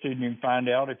everything listed, and you can find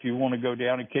out if you want to go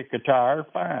down and kick a tire,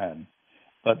 fine.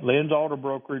 But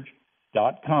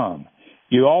lensAutobrokerage.com.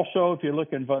 You also, if you're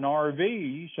looking for an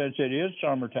RV, since it is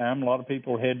summertime, a lot of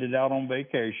people are headed out on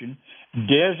vacation,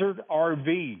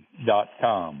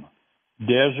 desertrv.com.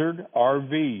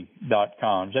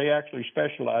 Desertrv.com. They actually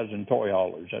specialize in toy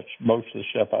haulers. That's most of the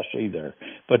stuff I see there.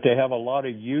 But they have a lot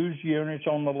of used units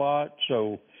on the lot,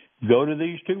 so go to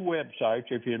these two websites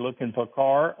if you're looking for a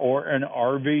car or an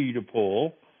RV to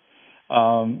pull.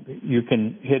 You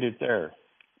can hit it there.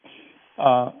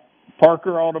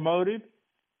 Parker Automotive.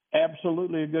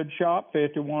 Absolutely a good shop,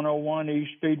 5101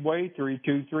 East Speedway,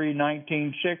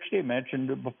 323-1960. Mentioned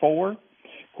it before. Of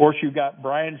course, you've got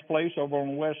Brian's Place over on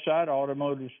the west side,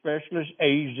 Automotive Specialist,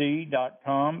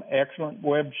 az.com. Excellent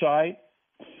website.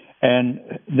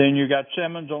 And then you got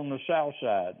Simmons on the south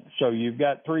side. So you've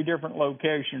got three different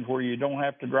locations where you don't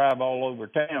have to drive all over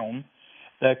town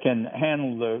that can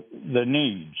handle the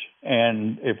needs.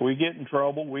 And if we get in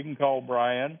trouble, we can call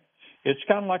Brian. It's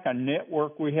kind of like a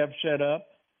network we have set up,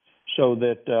 so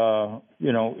that,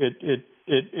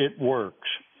 it works.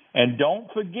 And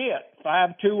don't forget,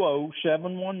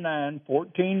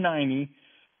 520-719-1490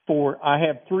 I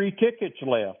have 3 tickets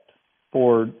left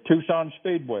for Tucson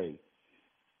Speedway.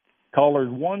 Callers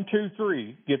 1, 2,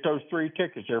 3, get those 3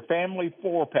 tickets. They're family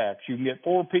 4-packs. You can get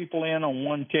 4 people in on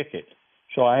 1 ticket.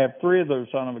 So I have 3 of those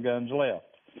son of a guns left.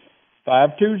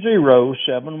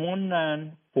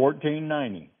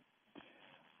 520-719-1490.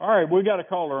 All right, we got a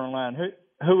caller online.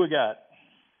 Who we got?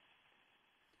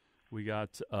 We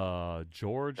got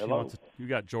George. Hello. You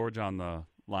got George on the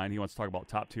line. He wants to talk about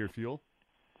top tier fuel.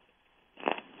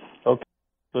 Okay,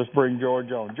 let's bring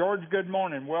George on. George, good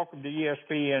morning. Welcome to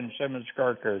ESPN Simmons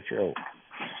Car Care Show.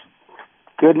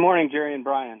 Good morning, Jerry and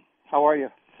Brian. How are you?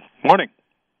 Morning.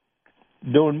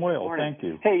 Doing well, Morning. thank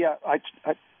you. Hey,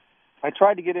 I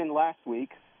tried to get in last week,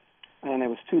 and it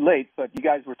was too late, but you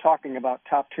guys were talking about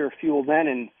top-tier fuel then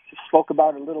and spoke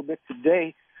about it a little bit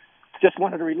today. Just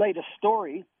wanted to relate a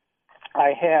story.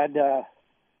 I had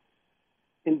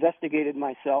investigated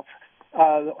myself.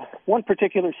 One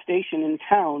particular station in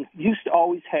town used to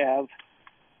always have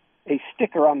a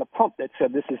sticker on the pump that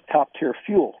said, "This is top-tier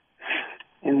fuel."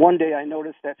 And one day I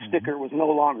noticed that sticker was no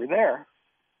longer there.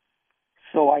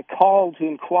 So I called to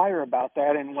inquire about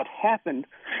that, and what happened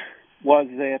was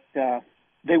that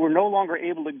they were no longer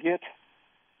able to get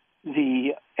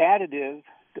the additive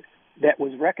that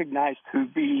was recognized to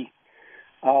be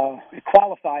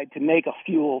qualified to make a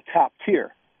fuel top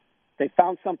tier. They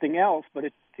found something else, but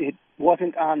it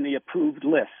wasn't on the approved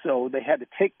list, so they had to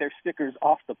take their stickers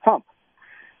off the pump.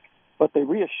 But they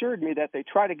reassured me that they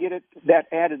try to get that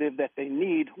additive that they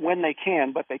need when they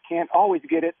can, but they can't always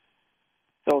get it,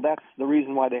 so that's the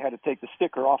reason why they had to take the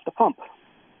sticker off the pump.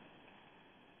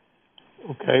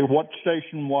 Okay, what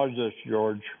station was this,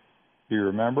 George? Do you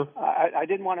remember? I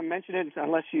didn't want to mention it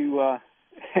unless you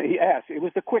asked. It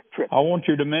was the Quick Trip. I want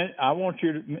you to.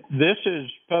 This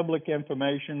is public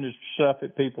information. It's stuff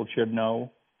that people should know.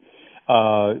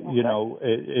 Okay. You know,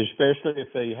 especially if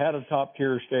they had a top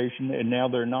tier station and now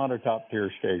they're not a top tier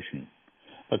station,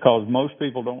 because most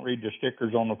people don't read the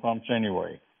stickers on the pumps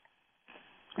anyway.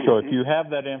 So if you have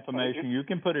that information, you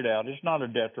can put it out. It's not a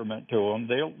detriment to them.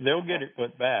 They'll get it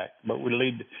put back, but we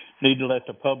need to let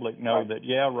the public know that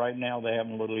right now they're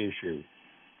having a little issue.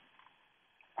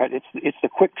 Right, it's the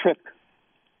Quick Trip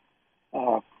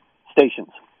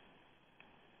stations.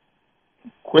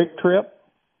 Quick Trip?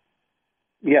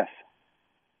 Yes.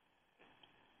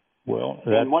 Well,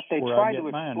 that's and what they where tried I get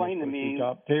to mine, explain to me,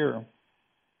 top tier.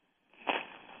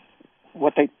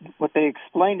 What they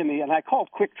explained to me, and I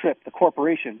called Quick Trip the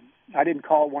corporation. I didn't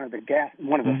call one of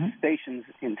the stations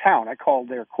in town. I called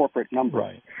their corporate number.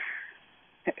 Right.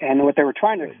 And what they were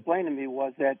trying to explain to me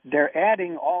was that they're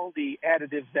adding all the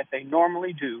additives that they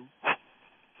normally do,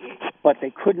 but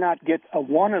they could not get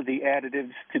one of the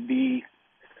additives to be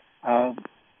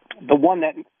the one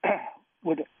that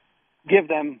would give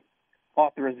them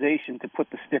authorization to put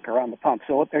the sticker on the pump.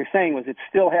 So what they're saying was it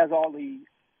still has all the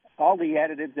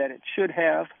additives that it should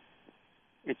have.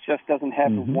 It just doesn't have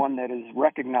the one that is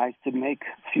recognized to make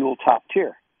fuel top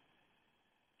tier.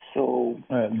 So,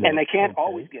 and they can't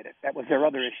always get it. That was their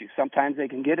other issue. Sometimes they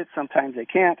can get it, sometimes they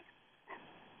can't.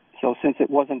 So since it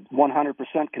wasn't 100%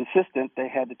 consistent, they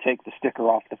had to take the sticker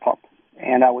off the pump.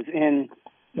 And I was in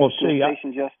the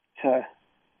station just to...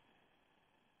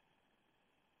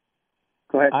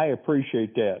 Go ahead. I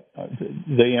appreciate that,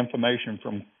 the information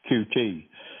from QT,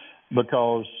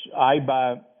 because I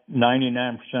buy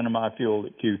 99% of my fuel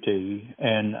at QT,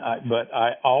 but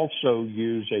I also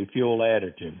use a fuel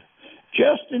additive,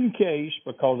 just in case,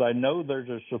 because I know there's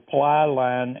a supply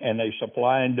line and a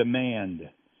supply and demand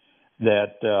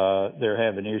that they're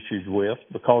having issues with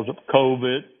because of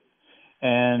COVID.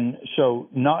 And so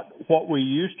not what we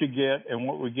used to get and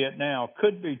what we get now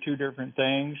could be two different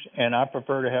things, and I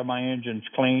prefer to have my engines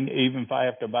clean, even if I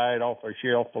have to buy it off a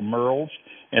shelf from Merle's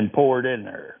and pour it in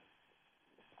there.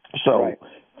 So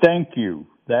thank you.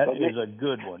 That is a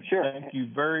good one. Sure. Thank you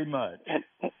very much.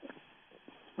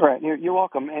 Right. You're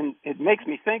welcome. And it makes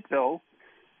me think, though,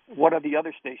 what are the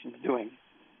other stations doing?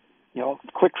 You know,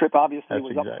 Quick Trip obviously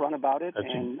was upfront about it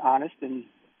and honest and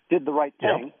did the right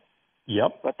thing.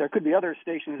 Yep. But there could be other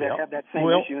stations that have that same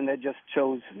issue and that just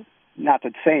chose not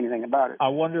to say anything about it. I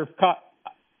wonder if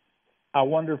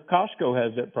Costco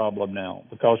has that problem now,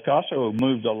 because Costco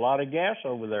moves a lot of gas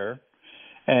over there,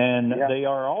 and they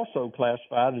are also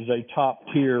classified as a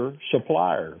top-tier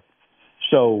supplier.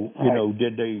 So, you know,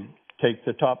 did they take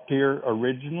the top tier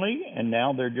originally, and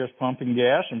now they're just pumping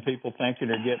gas, and people thinking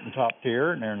they're getting top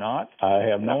tier, and they're not? I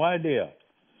have no idea.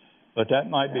 But that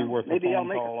might be worth a phone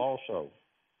call also.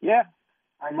 Yeah,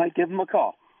 I might give them a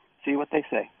call, see what they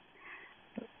say.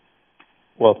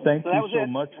 Well, thank you so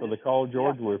much for the call,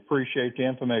 George. We appreciate the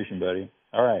information, buddy.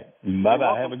 All right.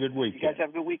 Bye-bye. Have a good weekend. You guys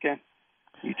have a good weekend.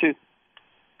 You too.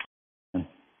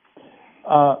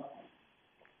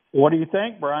 What do you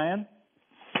think, Brian?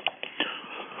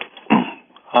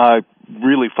 I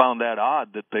really found that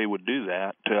odd that they would do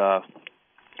that. I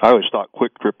always thought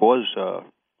Quick Trip was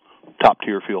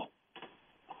top-tier fuel.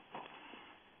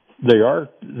 They were,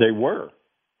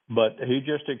 but he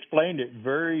just explained it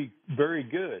very, very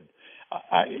good.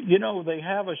 You know, they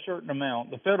have a certain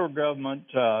amount. The federal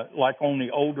government, like on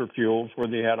the older fuels where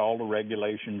they had all the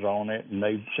regulations on it, and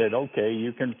they said, okay,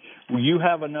 you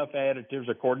have enough additives,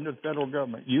 according to the federal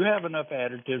government, you have enough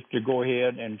additives to go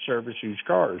ahead and service these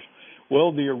cars.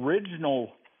 Well, the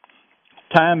original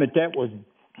time that was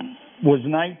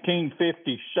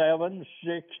 1957,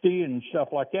 60, and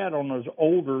stuff like that on those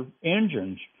older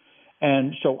engines.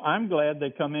 And so I'm glad they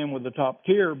come in with the top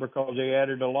tier, because they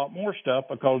added a lot more stuff,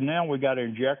 because now we got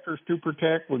injectors to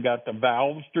protect, we got the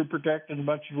valves to protect as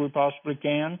much as we possibly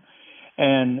can,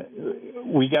 and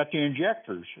we got the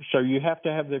injectors. So you have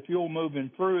to have the fuel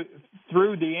moving through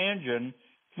the engine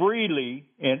freely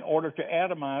in order to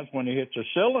atomize when it hits the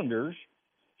cylinders,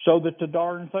 so that the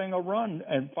darn thing will run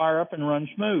and fire up and run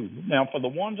smooth. Now, for the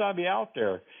ones I'll be out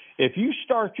there, if you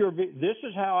start this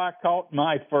is how I caught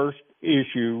my first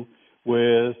issue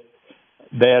with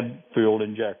bad fuel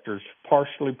injectors,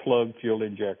 partially plugged fuel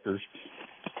injectors,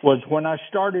 was when I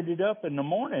started it up in the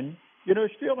morning. You know,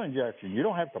 it's fuel injection. You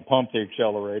don't have to pump the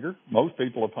accelerator. Most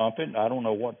people are pumping. I don't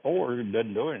know what for. It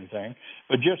doesn't do anything.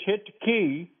 But just hit the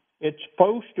key. It's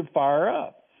supposed to fire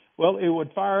up. Well, it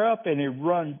would fire up and it'd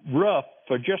run rough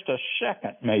for just a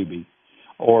second maybe.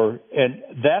 And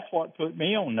that's what put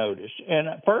me on notice. And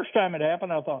the first time it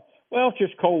happened, I thought, Well, it's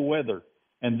just cold weather.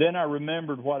 And then I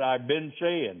remembered what I've been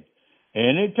saying.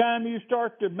 Anytime you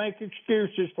start to make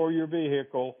excuses for your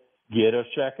vehicle, get a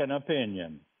second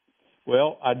opinion.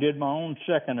 Well, I did my own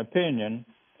second opinion,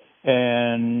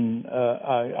 and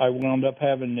I wound up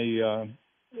having the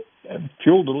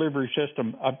fuel delivery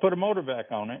system. I put a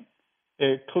Motorvac on it.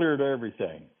 It cleared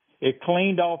everything. It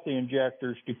cleaned off the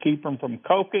injectors to keep them from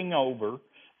coking over.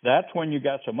 That's when you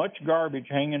got so much garbage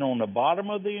hanging on the bottom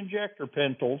of the injector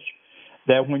pintles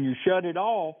that when you shut it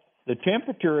off, the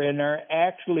temperature in there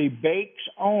actually bakes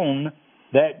on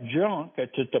that junk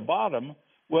that's at the bottom.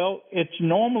 Well, it's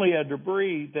normally a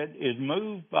debris that is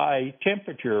moved by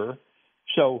temperature.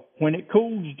 So when it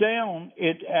cools down,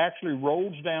 it actually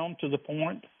rolls down to the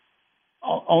point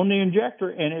on the injector,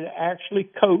 and it actually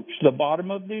coats the bottom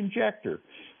of the injector.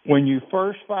 When you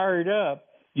first fire it up,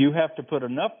 you have to put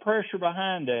enough pressure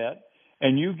behind that,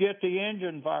 and you get the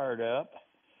engine fired up,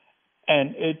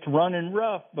 and it's running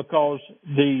rough because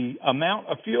the amount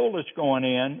of fuel that's going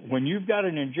in, when you've got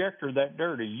an injector that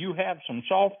dirty, you have some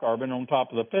soft carbon on top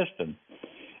of the piston.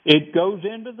 It goes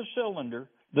into the cylinder.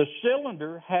 The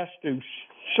cylinder has to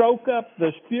soak up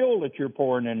this fuel that you're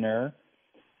pouring in there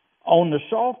on the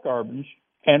soft carbons,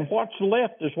 and what's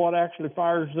left is what actually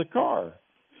fires the car.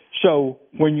 So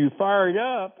when you fire it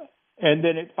up, and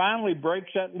then it finally breaks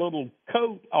that little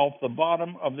coat off the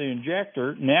bottom of the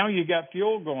injector, now you got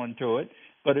fuel going to it,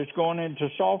 but it's going into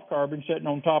soft carbon sitting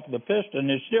on top of the piston.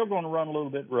 It's still going to run a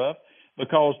little bit rough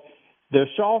because the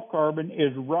soft carbon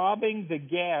is robbing the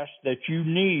gas that you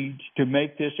need to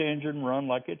make this engine run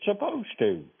like it's supposed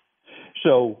to.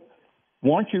 So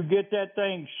once you get that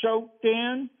thing soaked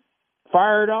in,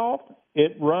 fired off,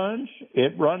 it runs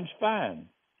fine.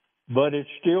 But it's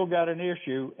still got an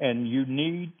issue, and you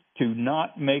need to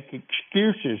not make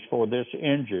excuses for this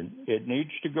engine. It needs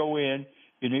to go in.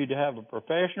 You need to have a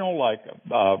professional like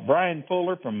Brian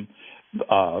Fuller from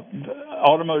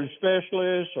Automotive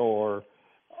Specialist, or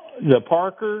the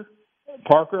Parker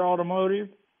Automotive,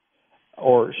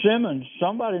 or Simmons.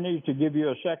 Somebody needs to give you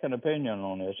a second opinion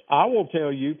on this. I will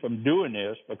tell you from doing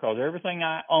this, because everything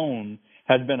I own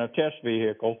has been a test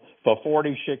vehicle for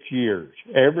 46 years.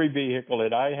 Every vehicle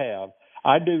that I have,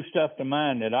 I do stuff to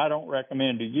mine that I don't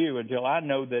recommend to you until I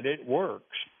know that it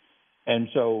works. And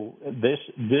so this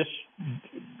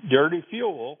dirty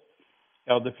fuel,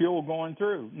 the fuel going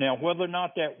through. Now, whether or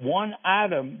not that one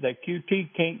item that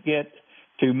QT can't get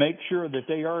to make sure that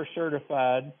they are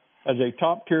certified as a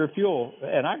top-tier fuel,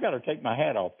 and I got to take my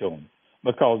hat off to them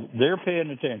because they're paying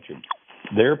attention.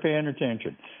 They're paying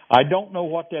attention. I don't know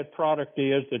what that product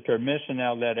is that they're missing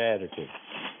out of that additive.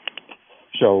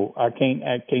 So I can't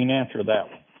answer that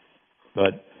one.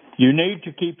 But you need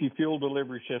to keep your fuel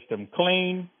delivery system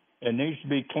clean. It needs to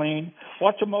be clean.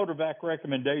 What's a Motorvac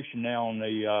recommendation now on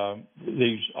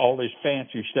all this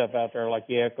fancy stuff out there like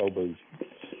the EcoBoost?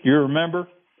 You remember,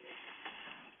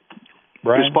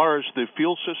 Brian? As far as the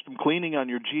fuel system cleaning on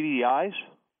your GDIs?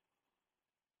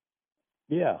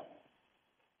 Yeah.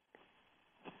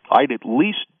 I'd at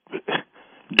least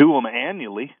do them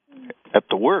annually at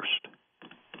the worst.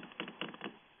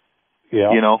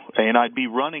 Yeah. You know, and I'd be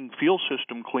running fuel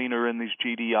system cleaner in these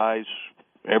GDIs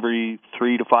every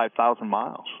 3,000 to 5,000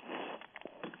 miles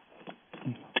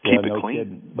to keep it clean.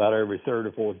 Kidding. About every third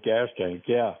or fourth gas tank,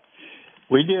 yeah.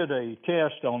 We did a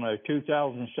test on a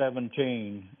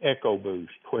 2017 EcoBoost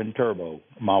twin turbo,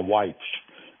 my wife's.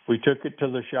 We took it to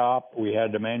the shop. We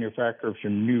had the manufacturer of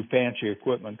some new fancy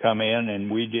equipment come in,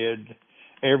 and we did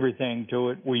everything to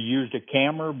it. We used a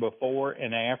camera before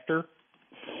and after.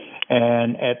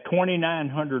 And at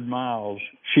 2,900 miles,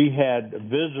 she had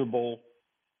visible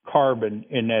carbon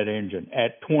in that engine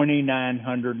at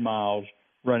 2,900 miles,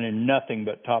 running nothing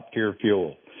but top-tier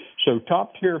fuel. So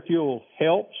top-tier fuel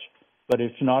helps, but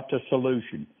it's not the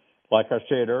solution. Like I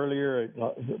said earlier,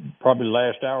 probably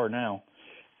last hour now,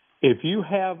 if you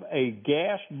have a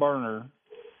gas burner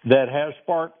that has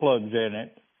spark plugs in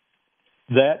it,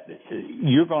 that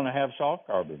you're going to have soft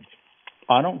carbons.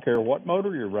 I don't care what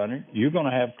motor you're running, you're going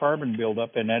to have carbon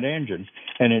buildup in that engine,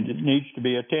 and it needs to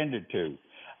be attended to.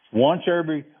 Once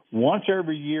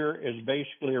every year is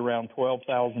basically around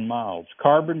 12,000 miles.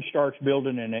 Carbon starts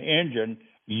building in the engine,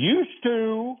 used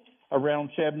to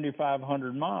around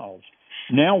 7,500 miles.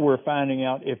 Now we're finding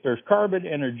out if there's carbon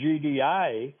in a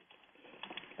GDI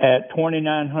at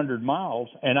 2,900 miles,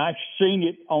 and I've seen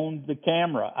it on the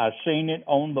camera. I've seen it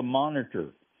on the monitor.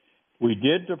 We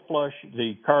did the flush,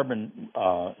 the carbon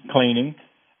cleaning,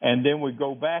 and then we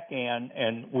go back in,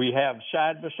 and we have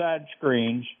side-by-side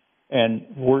screens, and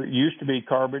where it used to be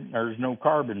carbon, there's no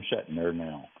carbon sitting there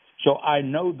now. So I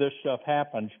know this stuff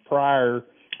happens prior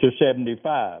to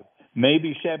 75.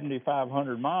 Maybe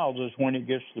 7,500 miles is when it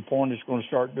gets to the point it's going to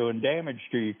start doing damage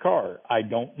to your car. I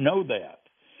don't know that.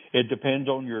 It depends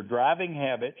on your driving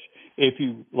habits. If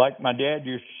you, like my dad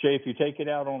used to say, if you take it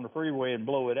out on the freeway and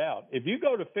blow it out. If you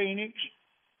go to Phoenix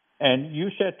and you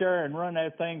sit there and run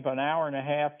that thing for an hour and a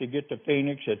half to get to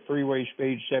Phoenix at freeway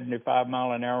speed, 75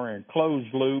 mile an hour in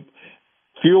closed loop,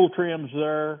 fuel trim's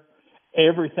there,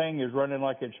 everything is running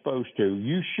like it's supposed to,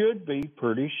 you should be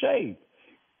pretty safe.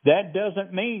 That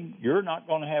doesn't mean you're not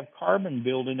going to have carbon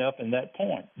building up in that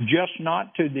point, just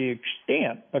not to the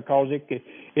extent because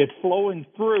it's flowing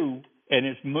through and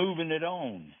it's moving it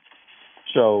on.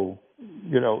 So,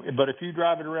 but if you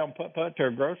drive it around putt-putt to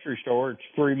a grocery store, it's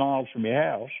 3 miles from your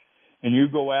house, and you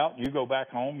go out, you go back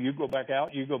home, you go back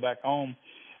out, you go back home,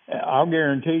 I'll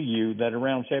guarantee you that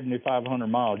around 7,500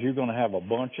 miles, you're going to have a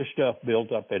bunch of stuff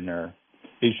built up in there,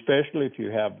 especially if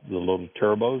you have the little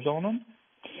turbos on them.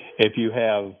 If you're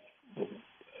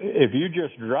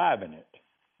just driving it,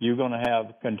 you're going to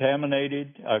have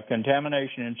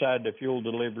contamination inside the fuel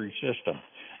delivery system.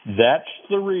 That's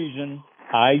the reason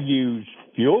I use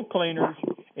fuel cleaners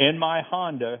in my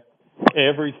Honda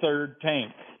every third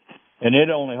tank, and it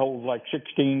only holds like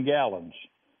 16 gallons.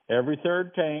 Every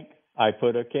third tank, I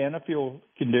put a can of fuel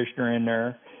conditioner in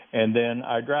there, and then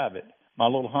I drive it. My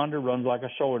little Honda runs like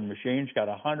a sewing machine. It's got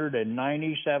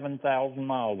 197,000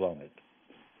 miles on it.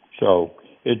 So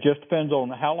it just depends on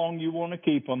how long you want to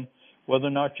keep them, whether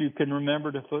or not you can remember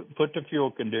to put the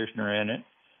fuel conditioner in it.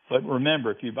 But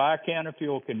remember, if you buy a can of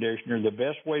fuel conditioner, the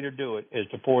best way to do it is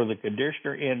to pour the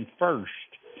conditioner in first,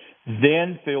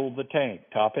 then fill the tank,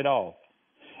 top it off.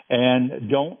 And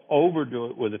don't overdo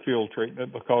it with the fuel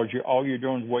treatment because all you're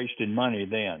doing is wasting money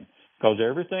then. Because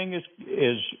everything is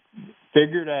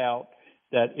figured out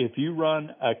that if you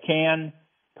run a can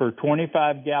per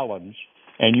 25 gallons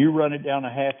and you run it down a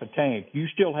half a tank, you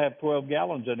still have 12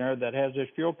 gallons in there that has this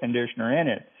fuel conditioner in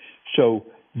it. So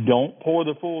don't pour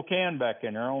the full can back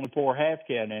in there. Only pour half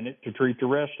can in it to treat the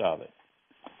rest of it.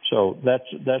 So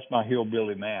that's my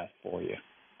hillbilly math for you.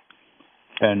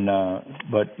 And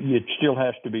but it still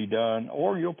has to be done,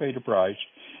 or you'll pay the price.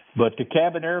 But the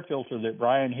cabin air filter that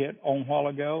Brian hit on a while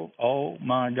ago, oh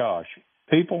my gosh,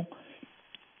 people,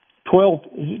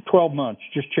 12 months,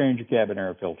 just change your cabin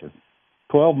air filter.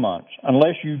 12 months,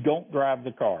 unless you don't drive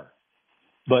the car,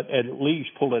 but at least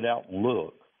pull it out and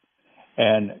look.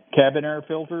 And cabin air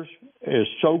filters is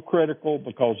so critical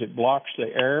because it blocks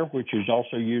the air, which is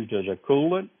also used as a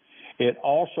coolant. It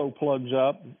also plugs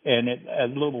up, and a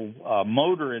little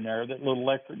motor in there, that little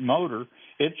electric motor,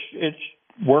 it's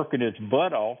working its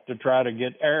butt off to try to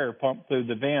get air pumped through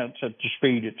the vents at the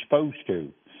speed it's supposed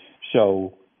to.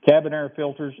 So cabin air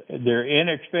filters, they're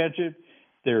inexpensive.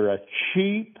 They're a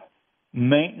cheap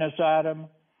maintenance item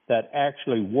that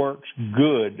actually works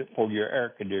good for your air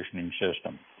conditioning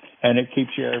system. And it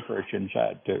keeps your air fresh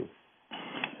inside, too.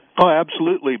 Oh,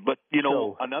 absolutely. But,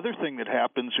 another thing that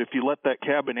happens if you let that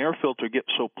cabin air filter get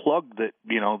so plugged that,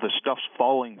 the stuff's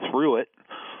falling through it,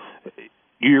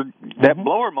 that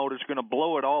blower motor is going to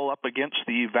blow it all up against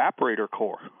the evaporator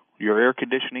core, your air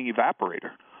conditioning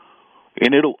evaporator.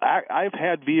 And I've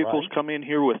had vehicles come in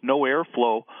here with no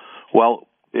airflow. Well,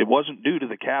 it wasn't due to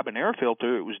the cabin air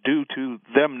filter. It was due to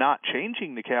them not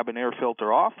changing the cabin air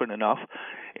filter often enough,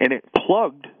 and it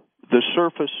plugged the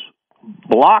surface,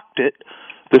 blocked it,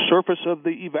 the surface of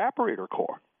the evaporator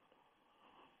core.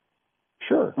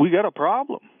 Sure. We got a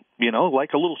problem.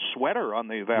 Like a little sweater on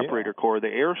the evaporator core. The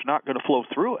air's not going to flow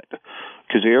through it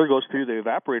because the air goes through the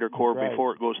evaporator core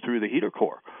before it goes through the heater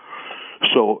core.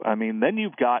 So, then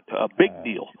you've got a big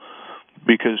deal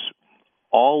because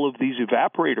all of these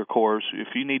evaporator cores,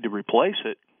 if you need to replace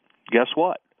it, guess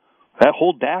what? That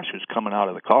whole dash is coming out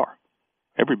of the car,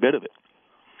 every bit of it.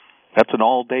 That's an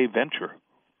all-day venture.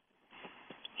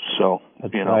 So,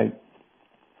 right.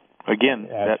 Again,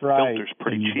 that's that right. filter's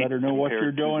pretty and cheap. You better know what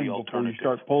you're doing before you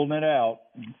start pulling it out.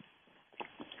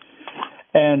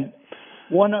 And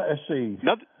let's see.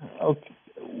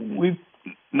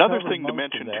 Another thing to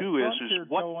mention too is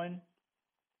what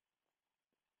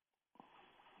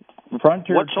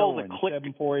Frontier what's Towing, all the click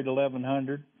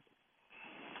 748-1100.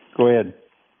 Go ahead.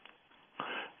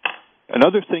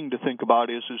 Another thing to think about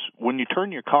is when you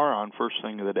turn your car on first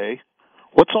thing of the day,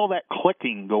 what's all that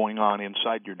clicking going on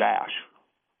inside your dash?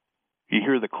 You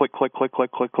hear the click, click, click,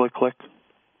 click, click, click, click.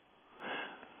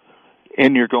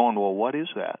 And you're going, well, what is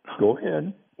that? Go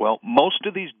ahead. Well, most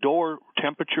of these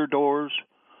temperature doors,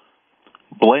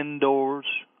 blend doors,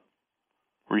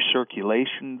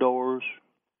 recirculation doors,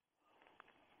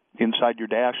 inside your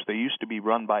dash, they used to be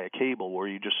run by a cable where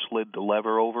you just slid the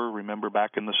lever over, remember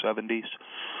back in the 70s?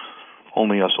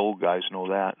 Only us old guys know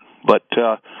that. But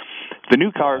The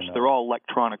new cars, they're all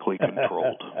electronically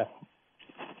controlled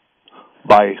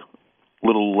by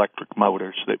little electric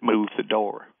motors that move the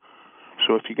door.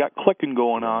 So if you got clicking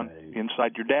going on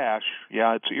inside your dash,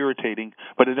 yeah, it's irritating.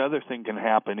 But another thing can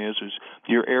happen is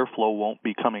your airflow won't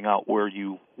be coming out where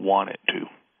you want it to.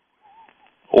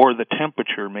 Or the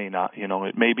temperature may not,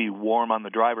 it may be warm on the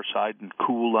driver's side and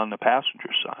cool on the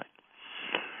passenger side.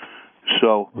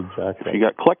 So if you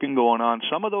got clicking going on,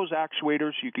 some of those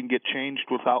actuators you can get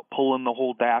changed without pulling the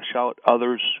whole dash out.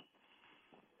 Others,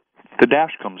 the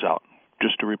dash comes out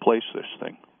just to replace this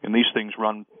thing. And these things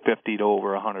run $50 to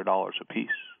over $100 a piece.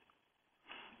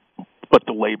 But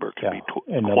the labor can be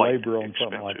and the quite labor on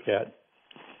expensive. something like that.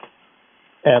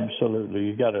 Absolutely.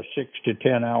 You got a 6 to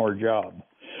 10 hour job.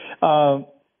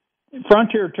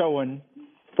 Frontier Towing,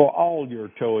 for all your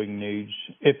towing needs,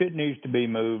 if it needs to be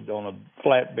moved on a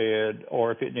flatbed,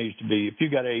 or if you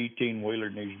got an 18-wheeler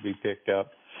that needs to be picked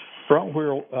up,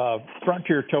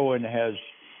 Frontier Towing has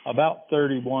about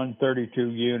 31, 32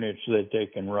 units that they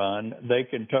can run. They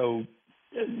can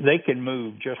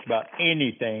move just about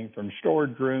anything from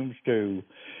storage rooms to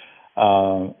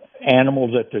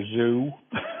animals at the zoo.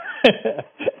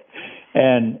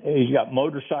 And he's got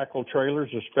motorcycle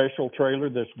trailers, a special trailer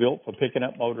that's built for picking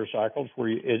up motorcycles, where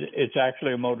it's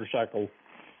actually a motorcycle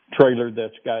trailer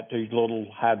that's got these little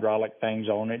hydraulic things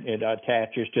on it. It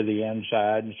attaches to the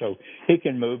inside, and so he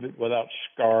can move it without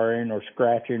scarring or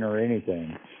scratching or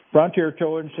anything. Frontier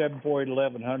Towing,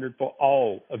 748-1100 for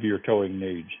all of your towing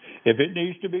needs. If it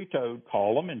needs to be towed,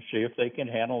 call them and see if they can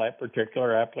handle that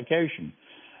particular application.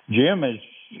 Jim is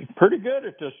pretty good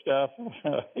at this stuff.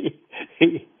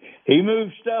 He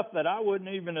moves stuff that I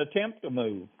wouldn't even attempt to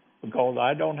move because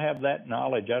I don't have that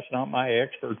knowledge. That's not my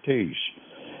expertise.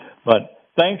 But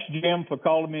thanks, Jim, for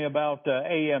calling me about the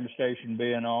AM station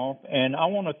being off. And I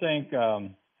want to thank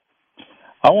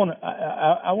I want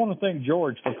to thank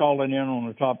George for calling in on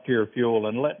the Top Tier Fuel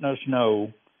and letting us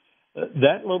know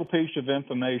that little piece of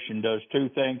information does two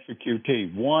things for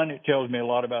QT. One, it tells me a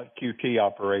lot about QT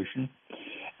operation.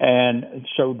 And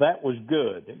so that was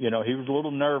good. He was a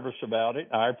little nervous about it.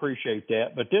 I appreciate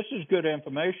that. But this is good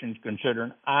information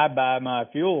considering I buy my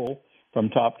fuel from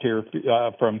Top Tier,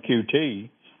 from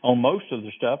QT on most of the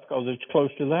stuff because it's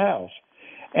close to the house.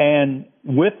 And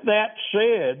with that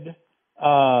said,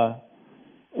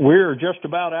 we're just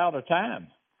about out of time.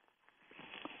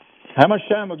 How much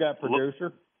time we got,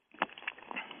 producer?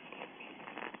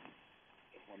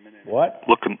 1 minute. What?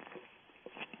 Looking.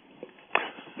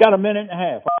 Got a minute and a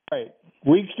half. All right.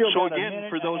 We still So got again,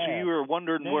 for those of you who are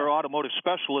wondering where Automotive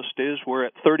Specialist is, we're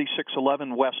at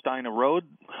 3611 West Ina Road.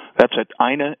 That's at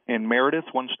Ina and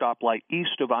Meredith, one stoplight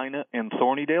east of Ina and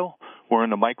Thornydale. We're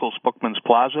in the Michaels Bookman's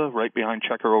Plaza, right behind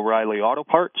Checker O'Reilly Auto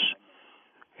Parts.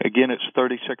 Again, it's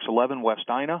 3611 West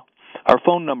Ina. Our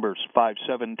phone number is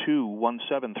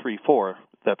 572-1734.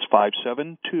 That's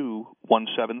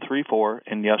 572-1734.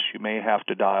 And yes, you may have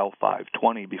to dial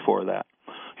 520 before that.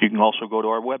 You can also go to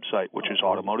our website, which is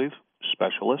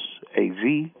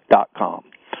automotivespecialistaz.com.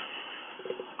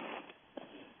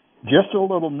 Just a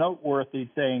little noteworthy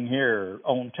thing here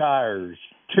on tires.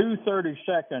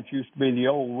 2/32 used to be the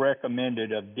old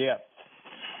recommended of depth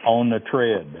on the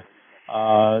tread.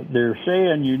 They're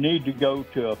saying you need to go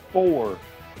to a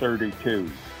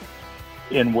 4/32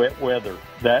 in wet weather.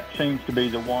 That seems to be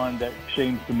the one that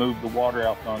seems to move the water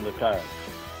out on the tires.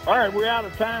 All right, we're out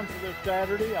of time for this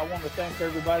Saturday. I want to thank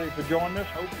everybody for joining us.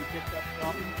 Hope you picked up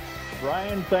something.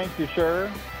 Brian, thank you,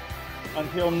 sir.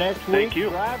 Until next week, thank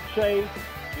you. Drive safe,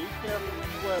 be careful in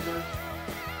the weather,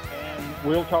 and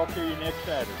we'll talk to you next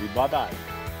Saturday. Bye-bye.